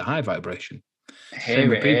you is a high vibration.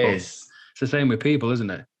 Here it is. It's the same with people,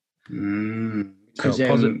 isn't it?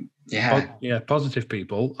 Positive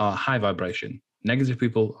people are high vibration. Negative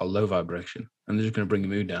people are low vibration. And they're just going to bring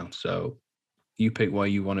your mood down. So you pick where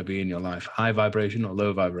you want to be in your life, high vibration or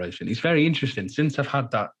low vibration. It's very interesting. Since I've had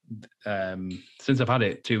that, since I've had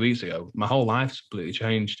it 2 weeks ago, my whole life's completely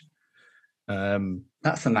changed.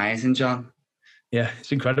 That's amazing, John. Yeah,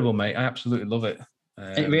 it's incredible, mate. I absolutely love it.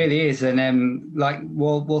 It really is. And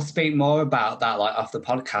we'll speak more about that off the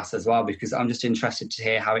podcast as well, because I'm just interested to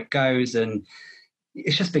hear how it goes. And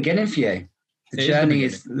it's just beginning for you. The journey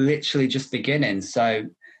is literally just beginning. So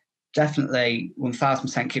definitely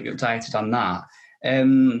 1000% keep you updated on that.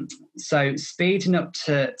 So speeding up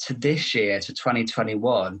to this year, to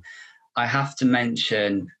 2021, I have to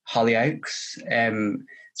mention Hollyoaks, to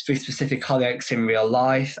be specific, Hollyoaks in real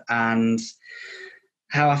life, and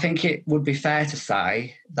how I think it would be fair to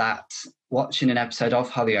say that watching an episode of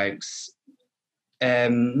Hollyoaks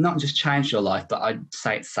not just changed your life, but I'd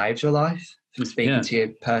say it saved your life from speaking to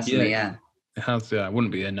you personally. Yeah. It has. I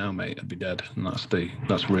wouldn't be here now, mate. I'd be dead, and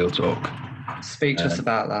that's real talk. Speak to us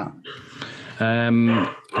about that.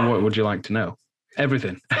 What would you like to know?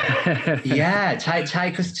 Everything. Yeah,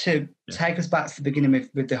 take us back to the beginning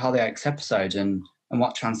with the Hollyoaks episode and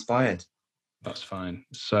what transpired. That's fine.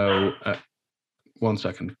 So, 1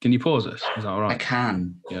 second. Can you pause this? Is that all right? I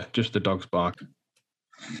can. Yeah, just the dog's bark.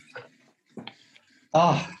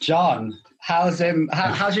 Oh, John. How's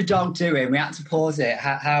your dog doing? We had to pause it.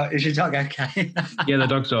 How is your dog okay? Yeah, the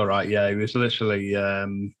dog's all right. Yeah, he was literally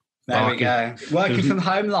there we go. Working from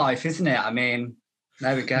home life, isn't it? I mean,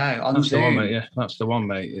 there we go. That's the one, mate. Yeah, that's the one,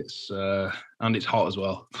 mate. It's and it's hot as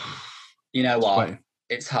well. You know what?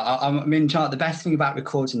 It's hot. I mean, John, the best thing about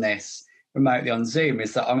recording this remotely on Zoom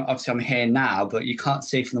is that I'm here now, but you can't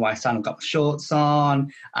see from the way I stand. I've got my shorts on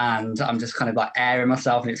and I'm just kind of like airing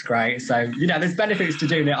myself, and it's great. So, there's benefits to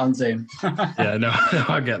doing it on Zoom. Yeah, no,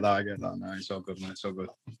 I get that. No, it's all good, man. It's all good.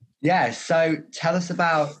 Yeah. So tell us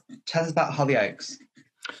about Hollyoaks.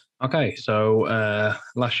 Okay, so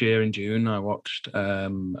last year in June, I watched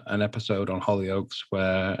an episode on Hollyoaks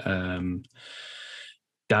where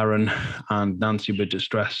Darren and Nancy were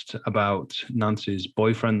distressed about Nancy's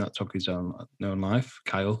boyfriend that took his own life,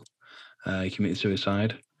 Kyle. He committed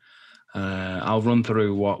suicide. I'll run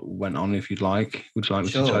through what went on if you'd like. Would you like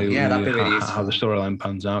me to tell you how the storyline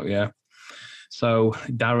pans out? Yeah. So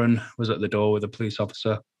Darren was at the door with a police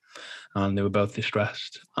officer and they were both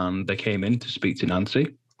distressed and they came in to speak to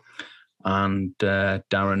Nancy. And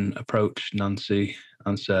Darren approached Nancy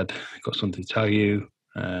and said, "I've got something to tell you.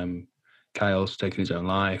 Kyle's taken his own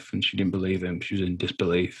life," and she didn't believe him. She was in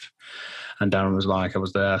disbelief. And Darren was like, "I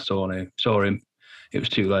was there, saw him. It was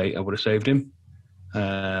too late. I would have saved him."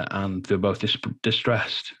 And they were both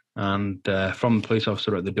distressed. And from the police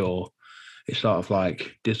officer at the door, it sort of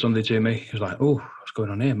like did something to me. He was like, "Oh, what's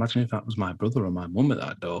going on here? Imagine if that was my brother or my mum at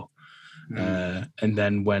that door." And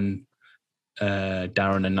then when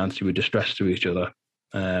Darren and Nancy were distressed to each other,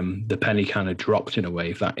 the penny kind of dropped in a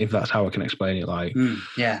way, if that's how I can explain it. Like,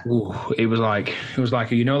 it was like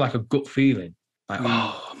like a gut feeling. Like,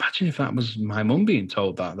 oh, imagine if that was my mum being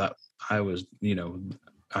told that I was,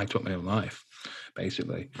 I took my own life,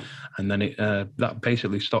 basically. And then that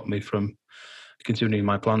basically stopped me from considering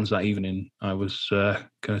my plans that evening, I was going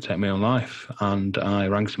to take my own life, and I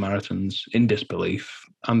rang Samaritans in disbelief.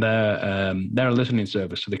 And they're a listening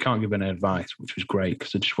service, so they can't give any advice, which was great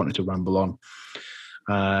because I just wanted to ramble on.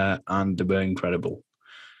 And they were incredible.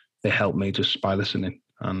 They helped me just by listening.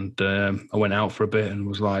 And I went out for a bit and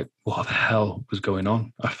was like, what the hell was going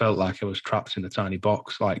on? I felt like I was trapped in a tiny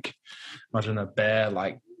box. Like, imagine a bear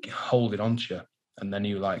like holding onto you, and then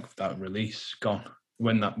you like that release gone.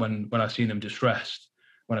 When I seen them distressed,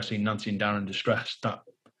 when I seen Nancy and Darren distressed, that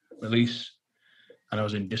release, and I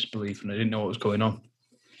was in disbelief and I didn't know what was going on,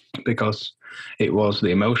 because it was the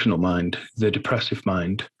emotional mind, the depressive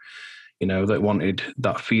mind, you know, that wanted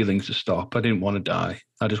that feeling to stop. I didn't want to die.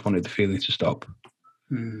 I just wanted the feeling to stop.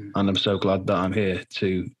 And I'm so glad that I'm here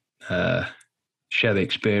to share the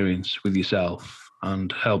experience with yourself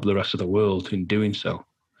and help the rest of the world in doing so.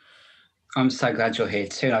 I'm so glad you're here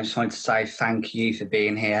too. And I just wanted to say thank you for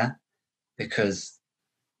being here, because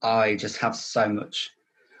I just have so much.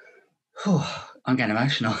 I'm getting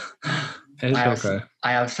emotional. It's okay.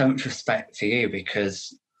 I have so much respect for you,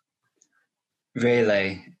 because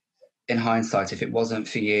really, in hindsight, if it wasn't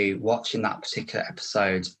for you watching that particular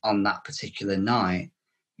episode on that particular night,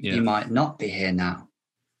 you might not be here now.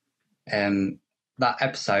 That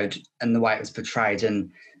episode and the way it was portrayed,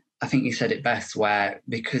 and I think you said it best, where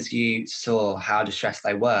because you saw how distressed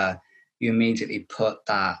they were, you immediately put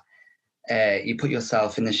that, you put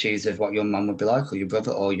yourself in the shoes of what your mum would be like, or your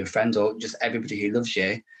brother, or your friend, or just everybody who loves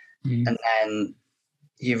you. And then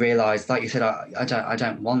you realise, like you said, I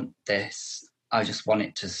don't want this. I just want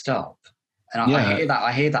it to stop. And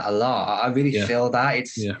I hear that a lot. I really feel that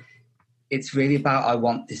it's really about, I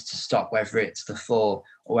want this to stop, whether it's the thought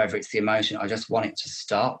or whether it's the emotion. I just want it to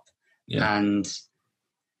stop. And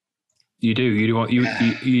you don't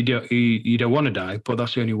want to die, but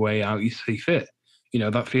that's the only way out you see fit. You know,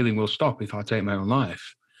 that feeling will stop if I take my own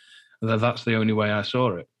life. That's the only way I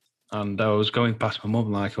saw it. And I was going past my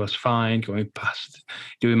mum like I was fine, going past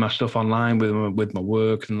doing my stuff online with my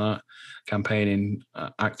work and that, campaigning,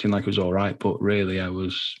 acting like it was all right. But really I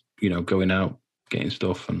was, you know, going out, getting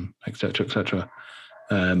stuff and et cetera,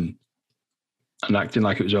 and acting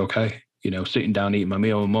like it was okay. You know, sitting down, eating my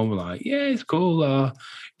meal, and mum was like, yeah, it's cool.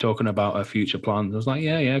 Talking about her future plans. I was like,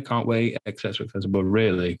 yeah, can't wait, et cetera. But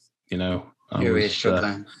really, you know, You're really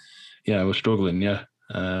struggling. I was struggling, yeah.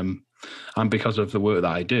 And because of the work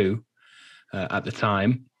that I do at the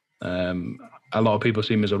time, a lot of people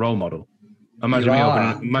see me as a role model.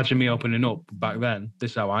 Imagine me opening up back then.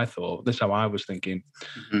 This is how I thought. This is how I was thinking.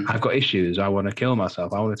 I've got issues. I want to kill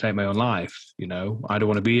myself. I want to take my own life. You know, I don't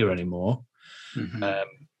want to be here anymore.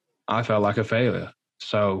 I felt like a failure.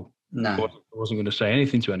 So I wasn't going to say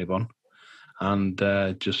anything to anyone, and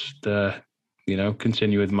just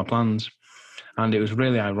continue with my plans. And it was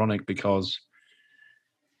really ironic because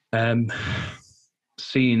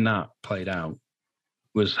seeing that played out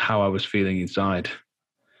was how I was feeling inside.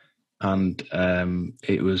 And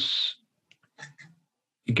it was,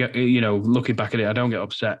 you know, looking back at it, I don't get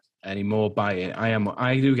upset anymore by it.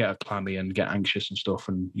 I do get clammy and get anxious and stuff,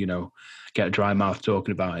 and, you know, get a dry mouth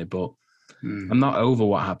talking about it, but I'm not over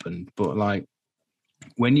what happened. But like,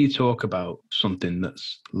 when you talk about something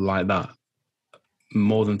that's like that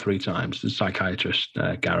more than 3 times, the psychiatrist,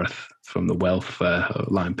 Gareth from the Welfare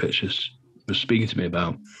Line Pictures, was speaking to me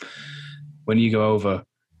about, when you go over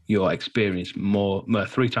your experience more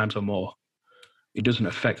 3 times or more, it doesn't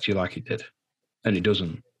affect you like it did. And it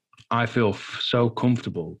doesn't. I feel so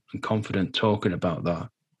comfortable and confident talking about that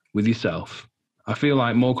with yourself. I feel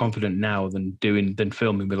like more confident now than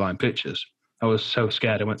filming with Line Pictures. I was so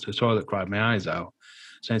scared. I went to the toilet, cried my eyes out,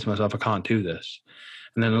 saying to myself, I can't do this.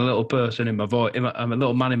 And then a little person in my voice, a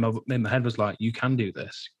little man in my head was like, you can do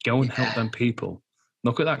this. Go and help them people.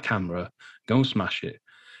 Look at that camera. Go and smash it.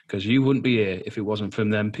 Because you wouldn't be here if it wasn't from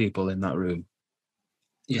them people in that room.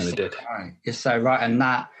 You're so right. And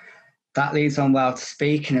that leads on well to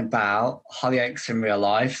speaking about Hollyoaks in real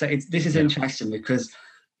life. So this is interesting, because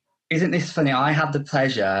isn't this funny? I had the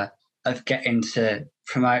pleasure of getting to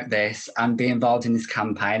promote this and be involved in this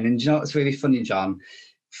campaign. And do you know what's really funny, John?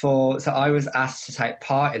 So I was asked to take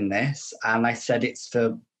part in this, and they said it's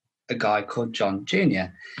for a guy called John Jr.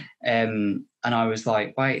 And I was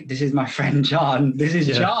like, wait, this is my friend John. This is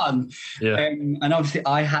John. Yeah. And obviously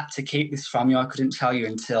I had to keep this from you. I couldn't tell you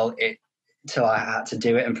until I had to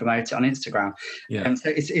do it and promote it on Instagram. Yeah. So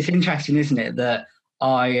it's interesting, isn't it, that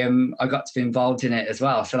I got to be involved in it as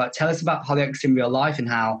well. So like, tell us about Hollyoaks in real life and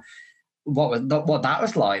what that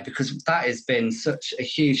was like, because that has been such a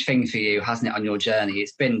huge thing for you, hasn't it, on your journey?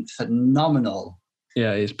 It's been phenomenal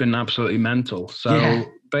Yeah, it's been absolutely mental. So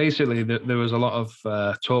basically, there was a lot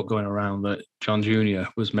of talk going around that John Jr.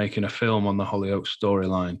 was making a film on the Hollyoaks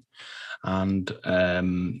storyline, and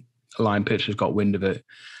Line Pictures got wind of it,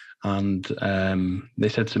 and they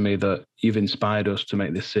said to me that you've inspired us to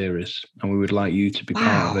make this series, and we would like you to be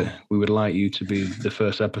part of it. We would like you to be the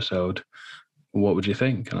first episode. What would you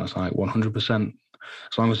think? And I was like, 100%.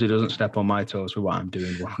 As long as it doesn't step on my toes with what I'm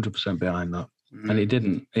doing, 100% behind that. And it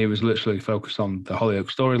didn't. It was literally focused on the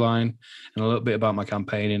Hollyoaks storyline and a little bit about my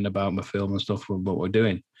campaigning, about my film and stuff, and what we're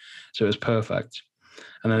doing. So it was perfect.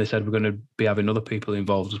 And then they said we're going to be having other people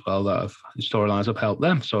involved as well that have storylines have helped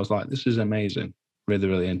them. So I was like, this is amazing. Really,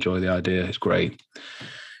 really enjoy the idea. It's great.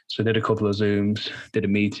 So I did a couple of Zooms, did a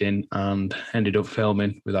meeting, and ended up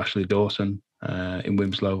filming with Ashley Dawson in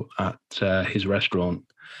Winslow at his restaurant.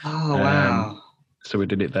 Oh, wow. So we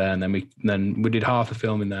did it there, and then we did half the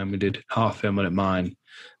filming there, and we did half filming at my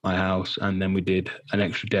house, and then we did an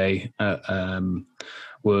extra day at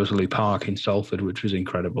Worsley Park in Salford, which was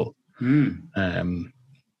incredible. Being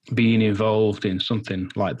involved in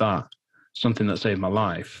something like that, something that saved my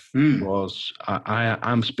life, was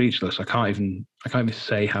I'm speechless. I can't even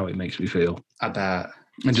say how it makes me feel. I bet.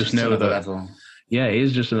 And just know that level. Yeah, it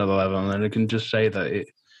is just another level, and I can just say that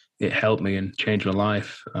it helped me and changed my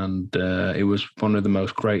life, and it was one of the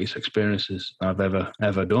most greatest experiences I've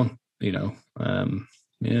ever done. Yeah.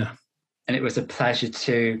 And it was a pleasure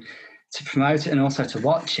to promote it and also to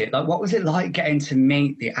watch it. Like, what was it like getting to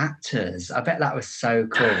meet the actors? I bet that was so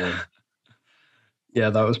cool.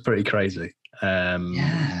 Yeah, that was pretty crazy.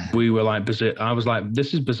 We were like, I was like,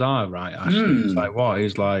 this is bizarre, right? Ashley, he's like, what?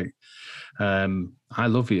 He's like, I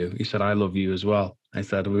love you. He said, I love you as well. I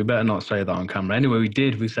said, we better not say that on camera. Anyway, we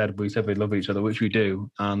did. We said we love each other, which we do.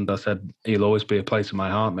 And I said, he'll always be a place in my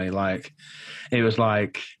heart, mate. Like, it was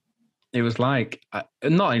like,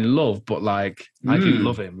 not in love, but like, I do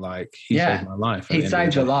love him. Like, he saved my life. He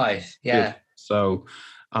saved your life. Yeah. So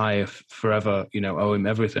I forever, owe him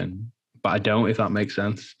everything. But I don't, if that makes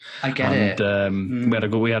sense. I get it.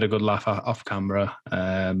 We had a good laugh off camera.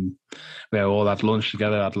 We all had lunch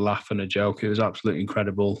together, had a laugh and a joke. It was absolutely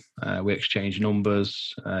incredible. We exchanged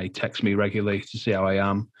numbers. He texts me regularly to see how I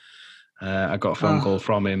am. I got a phone call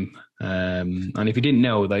from him. And if you didn't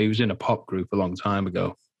know, that he was in a pop group a long time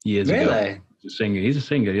ago, years ago. Really? He's a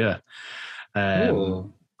singer, yeah.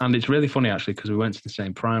 And it's really funny, actually, because we went to the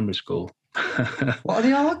same primary school. What are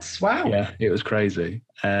the odds? Wow. Yeah, it was crazy.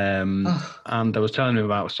 And I was telling him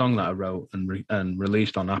about a song that I wrote and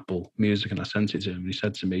released on Apple Music, and I sent it to him. And he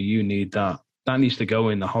said to me, you need that. That needs to go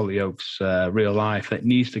in the Hollyoaks real life. That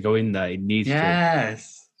needs to go in there. It needs to.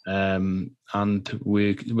 And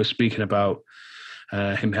we're speaking about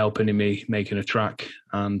him helping me making a track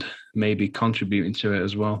and maybe contributing to it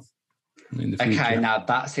as well in the future. Okay, now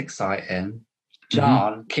that's exciting.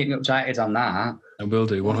 John, keep me updated on that. I will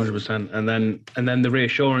do, 100%. And then the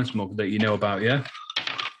reassurance mug that you know about, yeah?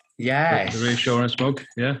 Yes. The reassurance mug,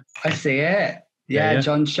 yeah? I see it. Yeah,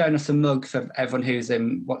 John's shown us a mug for everyone who's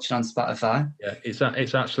watching on Spotify. Yeah,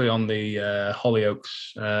 it's actually on the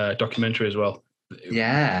Hollyoaks documentary as well.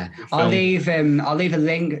 Yeah. I'll leave a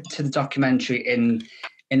link to the documentary in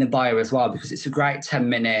the bio as well, because it's a great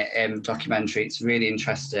 10-minute documentary. It's really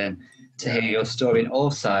interesting to hear your story. And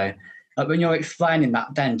also, like, when you're explaining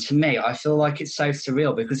that, then to me, I feel like it's so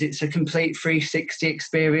surreal because it's a complete 360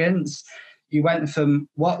 experience. You went from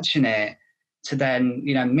watching it to then,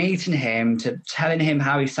 meeting him, to telling him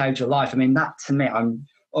how he saved your life. I mean, that to me, I'm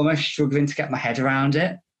almost struggling to get my head around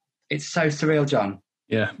it. It's so surreal, John.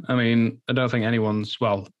 Yeah, I mean, I don't think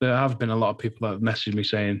there have been a lot of people that have messaged me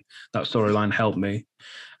saying that storyline helped me,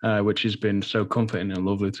 which has been so comforting and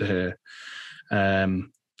lovely to hear.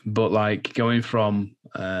 But like going from,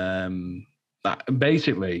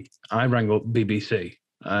 basically, I rang up BBC,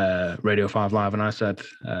 Radio 5 Live, and I said,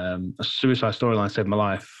 a suicide storyline saved my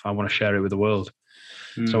life. I want to share it with the world.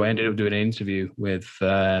 So I ended up doing an interview with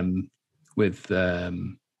 5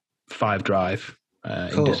 Drive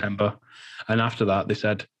in December. And after that, they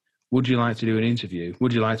said, would you like to do an interview?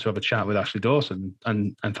 Would you like to have a chat with Ashley Dawson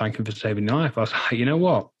and thank him for saving your life? I was like, you know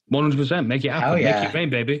what? 100%, make it happen. Make it rain,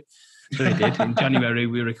 baby. So they did. In January,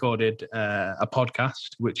 we recorded a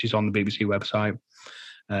podcast, which is on the BBC website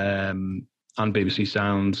and BBC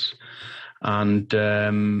Sounds. And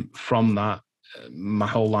from that, my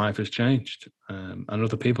whole life has changed. And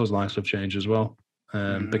other people's lives have changed as well.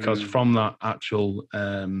 Because from that actual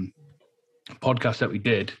podcast that we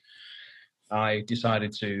did, I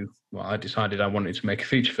decided I wanted to make a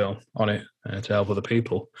feature film on it to help other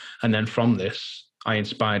people. And then from this, I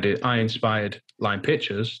inspired Line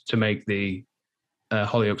Pictures to make the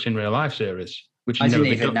Hollyoaks in Real Life series. which I has never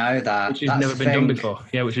didn't been even done. know that. Which has That's never the been done thing. before.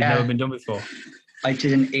 Yeah, which has Yeah. never been done before. I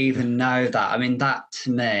didn't even know that. I mean, that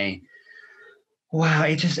to me, wow,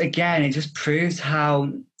 it just proves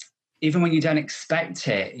how, even when you don't expect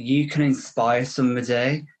it, you can inspire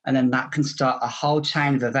somebody, and then that can start a whole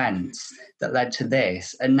chain of events that led to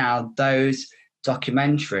this. And now those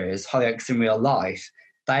documentaries, Hollyoaks in Real Life,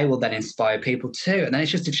 they will then inspire people too. And then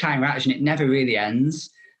it's just a chain reaction. It never really ends.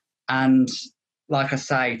 And like I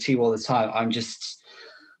say to you all the time, I'm just,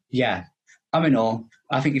 yeah, I'm in awe.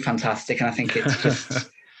 I think you're fantastic. And I think it's just,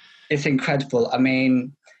 it's incredible. I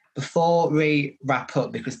mean, before we wrap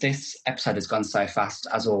up, because this episode has gone so fast,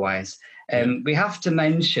 as always, we have to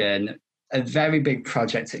mention a very big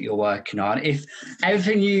project that you're working on. If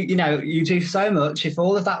everything you do so much, if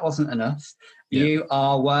all of that wasn't enough, you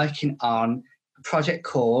are working on a project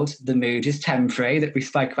called The Mood is Temporary that we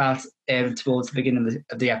spoke about towards the beginning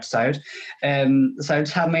of the episode. So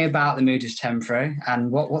tell me about The Mood is Temporary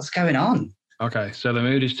and what's going on. Okay, so The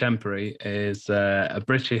Mood is Temporary is a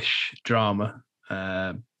British drama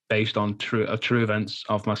based on true events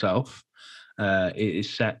of myself. It is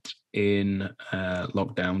set in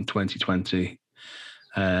lockdown 2020,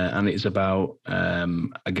 and it's about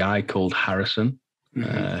a guy called Harrison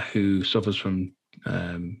who suffers from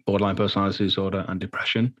borderline personality disorder and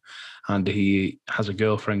depression, and he has a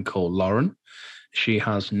girlfriend called Lauren. She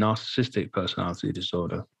has narcissistic personality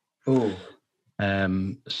disorder. Oh.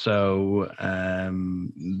 So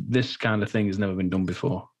this kind of thing has never been done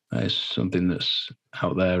before. It's something that's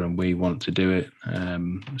out there and we want to do it.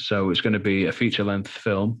 So it's going to be a feature-length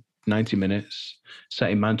film, 90 minutes,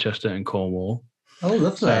 set in Manchester and Cornwall. Oh,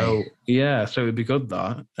 lovely. So, yeah, so it'd be good,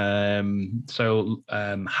 that.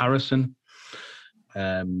 Harrison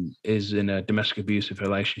is in a domestic abusive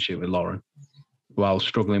relationship with Lauren while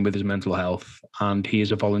struggling with his mental health. And he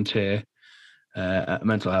is a volunteer at a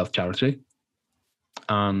mental health charity.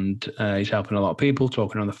 And he's helping a lot of people,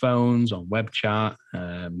 talking on the phones, on web chat,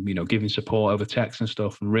 giving support over text and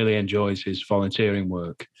stuff, and really enjoys his volunteering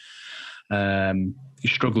work.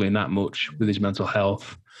 He's struggling that much with his mental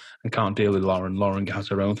health and can't deal with Lauren. Lauren has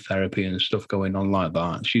her own therapy and stuff going on like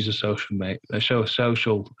that. She's a social media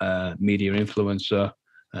influencer.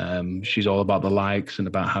 She's all about the likes and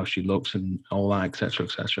about how she looks and all that, etc.,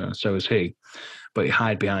 etc. So is he. But he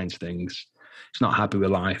hides behind things. He's not happy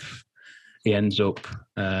with life. He ends up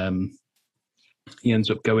going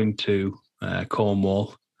to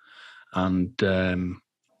Cornwall and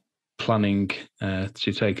planning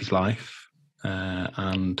to take his life,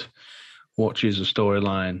 and watches a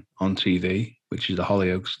storyline on TV, which is the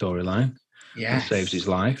Hollyoaks storyline. Yes. It saves his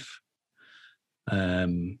life.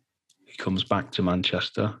 He comes back to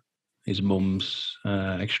Manchester. His mum's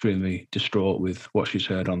extremely distraught with what she's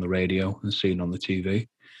heard on the radio and seen on the TV.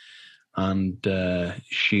 And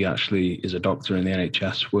she actually is a doctor in the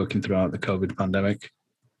NHS working throughout the COVID pandemic.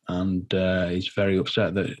 And he's very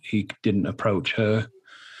upset that he didn't approach her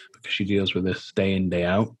because she deals with this day in, day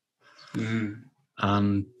out. Mm.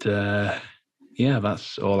 And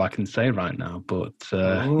that's all I can say right now. But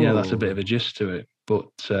that's a bit of a gist to it.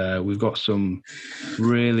 But we've got some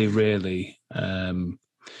really, really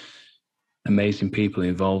amazing people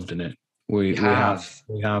involved in it. We have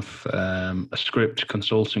a script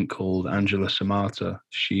consultant called Angela Samata.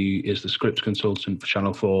 She is the script consultant for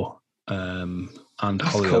Channel 4 and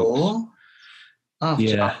Hollyoaks. Cool. Oh,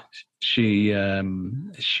 yeah, she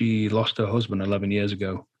lost her husband 11 years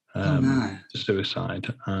ago to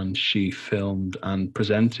suicide, and she filmed and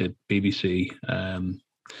presented BBC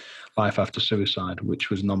Life After Suicide, which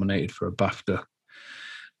was nominated for a BAFTA.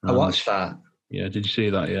 I watched that. Yeah, did you see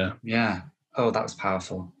that? Yeah. Yeah. Oh, that was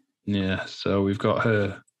powerful. Yeah, so we've got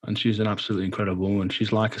her, and she's an absolutely incredible woman.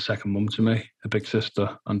 She's like a second mum to me, a big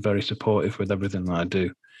sister, and very supportive with everything that I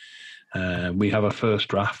do. We have a first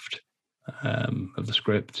draft of the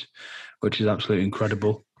script, which is absolutely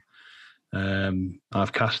incredible.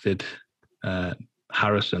 I've casted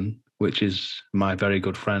Harrison, which is my very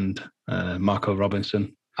good friend, Marco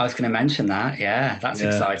Robinson. I was going to mention that. Yeah, that's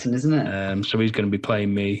exciting, isn't it? So he's going to be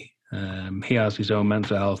playing me. He has his own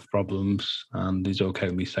mental health problems, and he's okay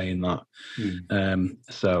with me saying that.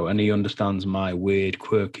 And he understands my weird,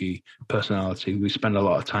 quirky personality. We spend a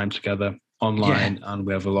lot of time together online, and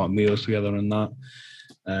we have a lot of meals together and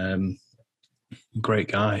that. Great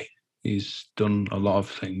guy. He's done a lot of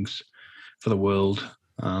things for the world,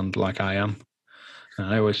 and like I am. And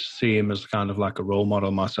I always see him as kind of like a role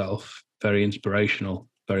model myself. Very inspirational,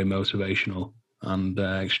 very motivational, and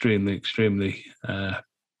extremely, extremely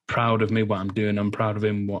proud of me, what I'm doing. I'm proud of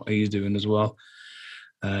him, what he's doing as well.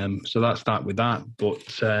 So that's that with that. But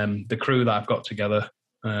the crew that I've got together,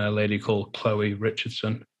 a lady called Chloe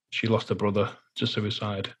Richardson, She lost her brother to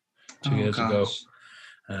suicide 2 years ago.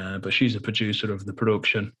 But she's a producer of the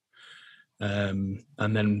production. And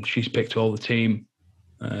then she's picked all the team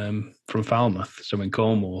from Falmouth, so in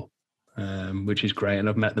Cornwall, which is great. And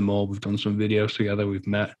I've met them all. We've done some videos together. We've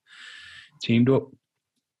met, teamed up.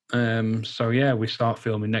 So yeah, we start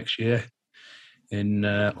filming next year in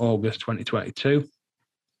August 2022.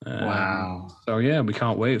 Wow. So yeah, we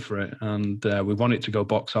can't wait for it, and we want it to go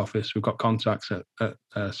box office. We've got contacts at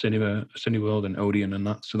Cineworld and Odeon and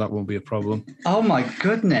that, so that won't be a problem. Oh my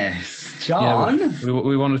goodness, John! Yeah,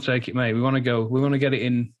 we want to take it, mate. We want to go. We want to get it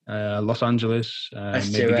in Los Angeles.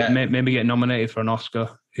 Maybe get nominated for an Oscar.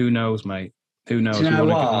 Who knows, mate? Who knows? We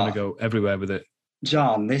want to go everywhere with it.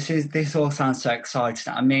 John, this all sounds so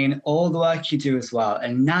exciting. I mean, all the work you do as well,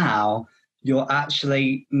 and now you're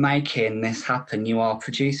actually making this happen. You are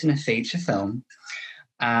producing a feature film,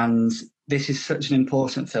 and this is such an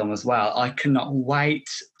important film as well. I cannot wait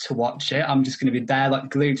to watch it. I'm just going to be there, like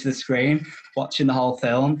glued to the screen, watching the whole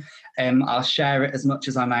film. I'll share it as much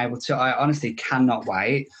as I'm able to. I honestly cannot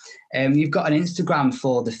wait. You've got an Instagram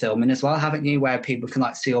for the filming as well, haven't you, where people can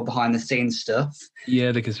like see all behind the scenes stuff?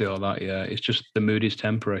 Yeah, they can see all that. Yeah, it's just the mood is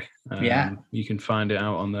temporary. Yeah, you can find it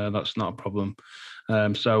out on there. That's not a problem.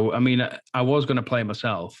 So, I mean, I was going to play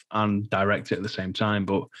myself and direct it at the same time,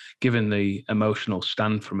 but given the emotional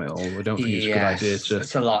stand from it all, I don't think it's a good idea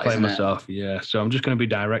to play myself. Yeah, so I'm just going to be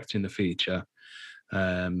directing the feature.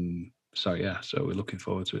 So yeah, so we're looking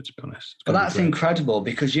forward to it, to be honest. Well, that's incredible,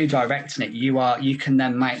 because you directing it, you can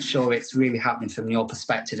then make sure it's really happening from your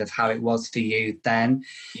perspective of how it was for you then.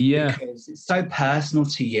 Yeah, because it's so personal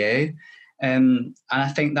to you. And I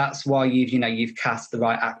think that's why you've cast the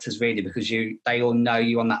right actors, really, because they all know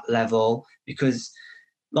you on that level. Because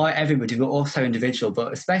like everybody, we're all so individual,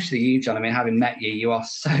 but especially you, John. I mean, having met you, you are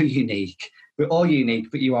so unique. We're all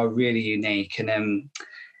unique, but you are really unique, and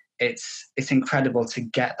it's incredible to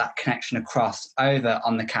get that connection across over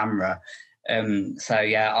on the camera. So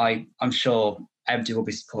yeah, I'm sure everybody will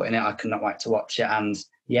be supporting it. I cannot wait to watch it, and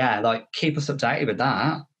yeah, like keep us updated with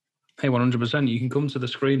that. Hey, 100%. You can come to the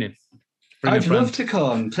screening. I'd love to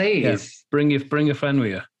come, please. Yeah, bring a friend with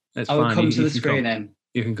you. It's I will fine. come to the screening.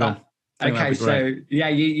 You can come. Okay, so yeah,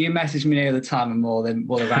 you message me near the time and more, then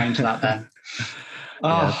we'll arrange that then.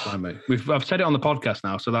 Yeah, that's fine, mate. I've said it on the podcast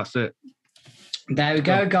now, so that's it. There we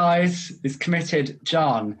go, guys. It's committed.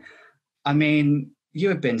 John, I mean, you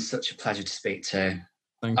have been such a pleasure to speak to.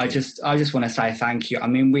 Thank you. I just want to say thank you. I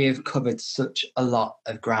mean, we have covered such a lot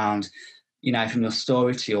of ground, from your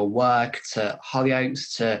story to your work to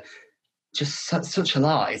Hollyoaks to just such a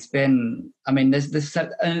lot. It's been, I mean, and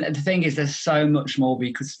the thing is, there's so much more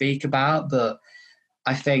we could speak about, but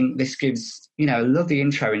I think this gives, a lovely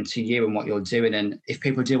intro into you and what you're doing. And if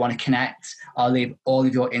people do want to connect, I'll leave all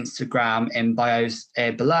of your Instagram in bios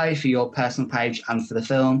below for your personal page and for the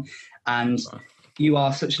film. And you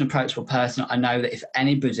are such an approachable person. I know that if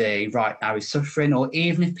anybody right now is suffering, or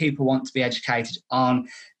even if people want to be educated on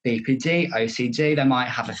BPD, OCD, they might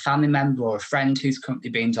have a family member or a friend who's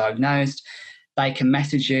currently being diagnosed, they can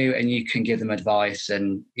message you and you can give them advice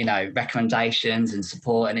and, recommendations and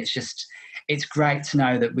support. And it's great to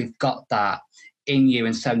know that we've got that in you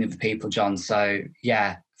and so many other people, John. So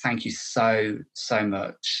yeah, thank you so, so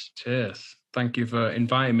much. Cheers. Thank you for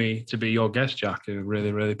inviting me to be your guest, Jack. I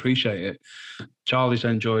really, really appreciate it. Charlie's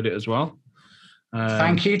enjoyed it as well.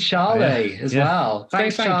 Thank you, Charlie, as well.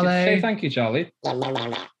 Thanks, Charlie. Say thank you, Charlie.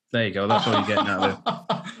 There you go. That's all you're getting out of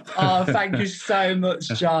it. Oh, thank you so much,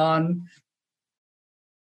 John.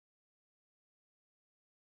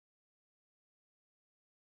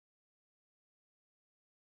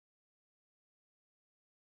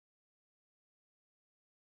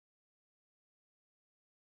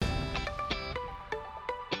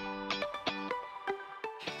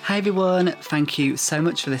 Hey everyone, thank you so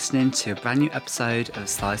much for listening to a brand new episode of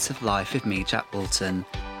Slice of Life with me, Jack Walton.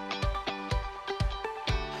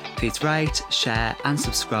 Please rate, share and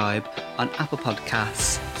subscribe on Apple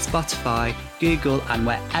Podcasts, Spotify, Google and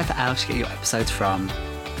wherever else you get your episodes from.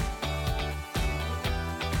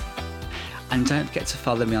 And don't forget to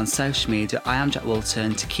follow me on social media. I am Jack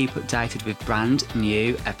Walton, to keep updated with brand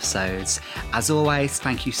new episodes. As always,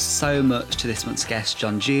 thank you so much to this month's guest,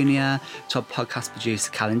 John Jr., to our podcast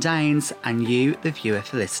producer, Callum Danes, and you, the viewer,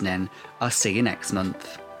 for listening. I'll see you next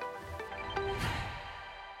month.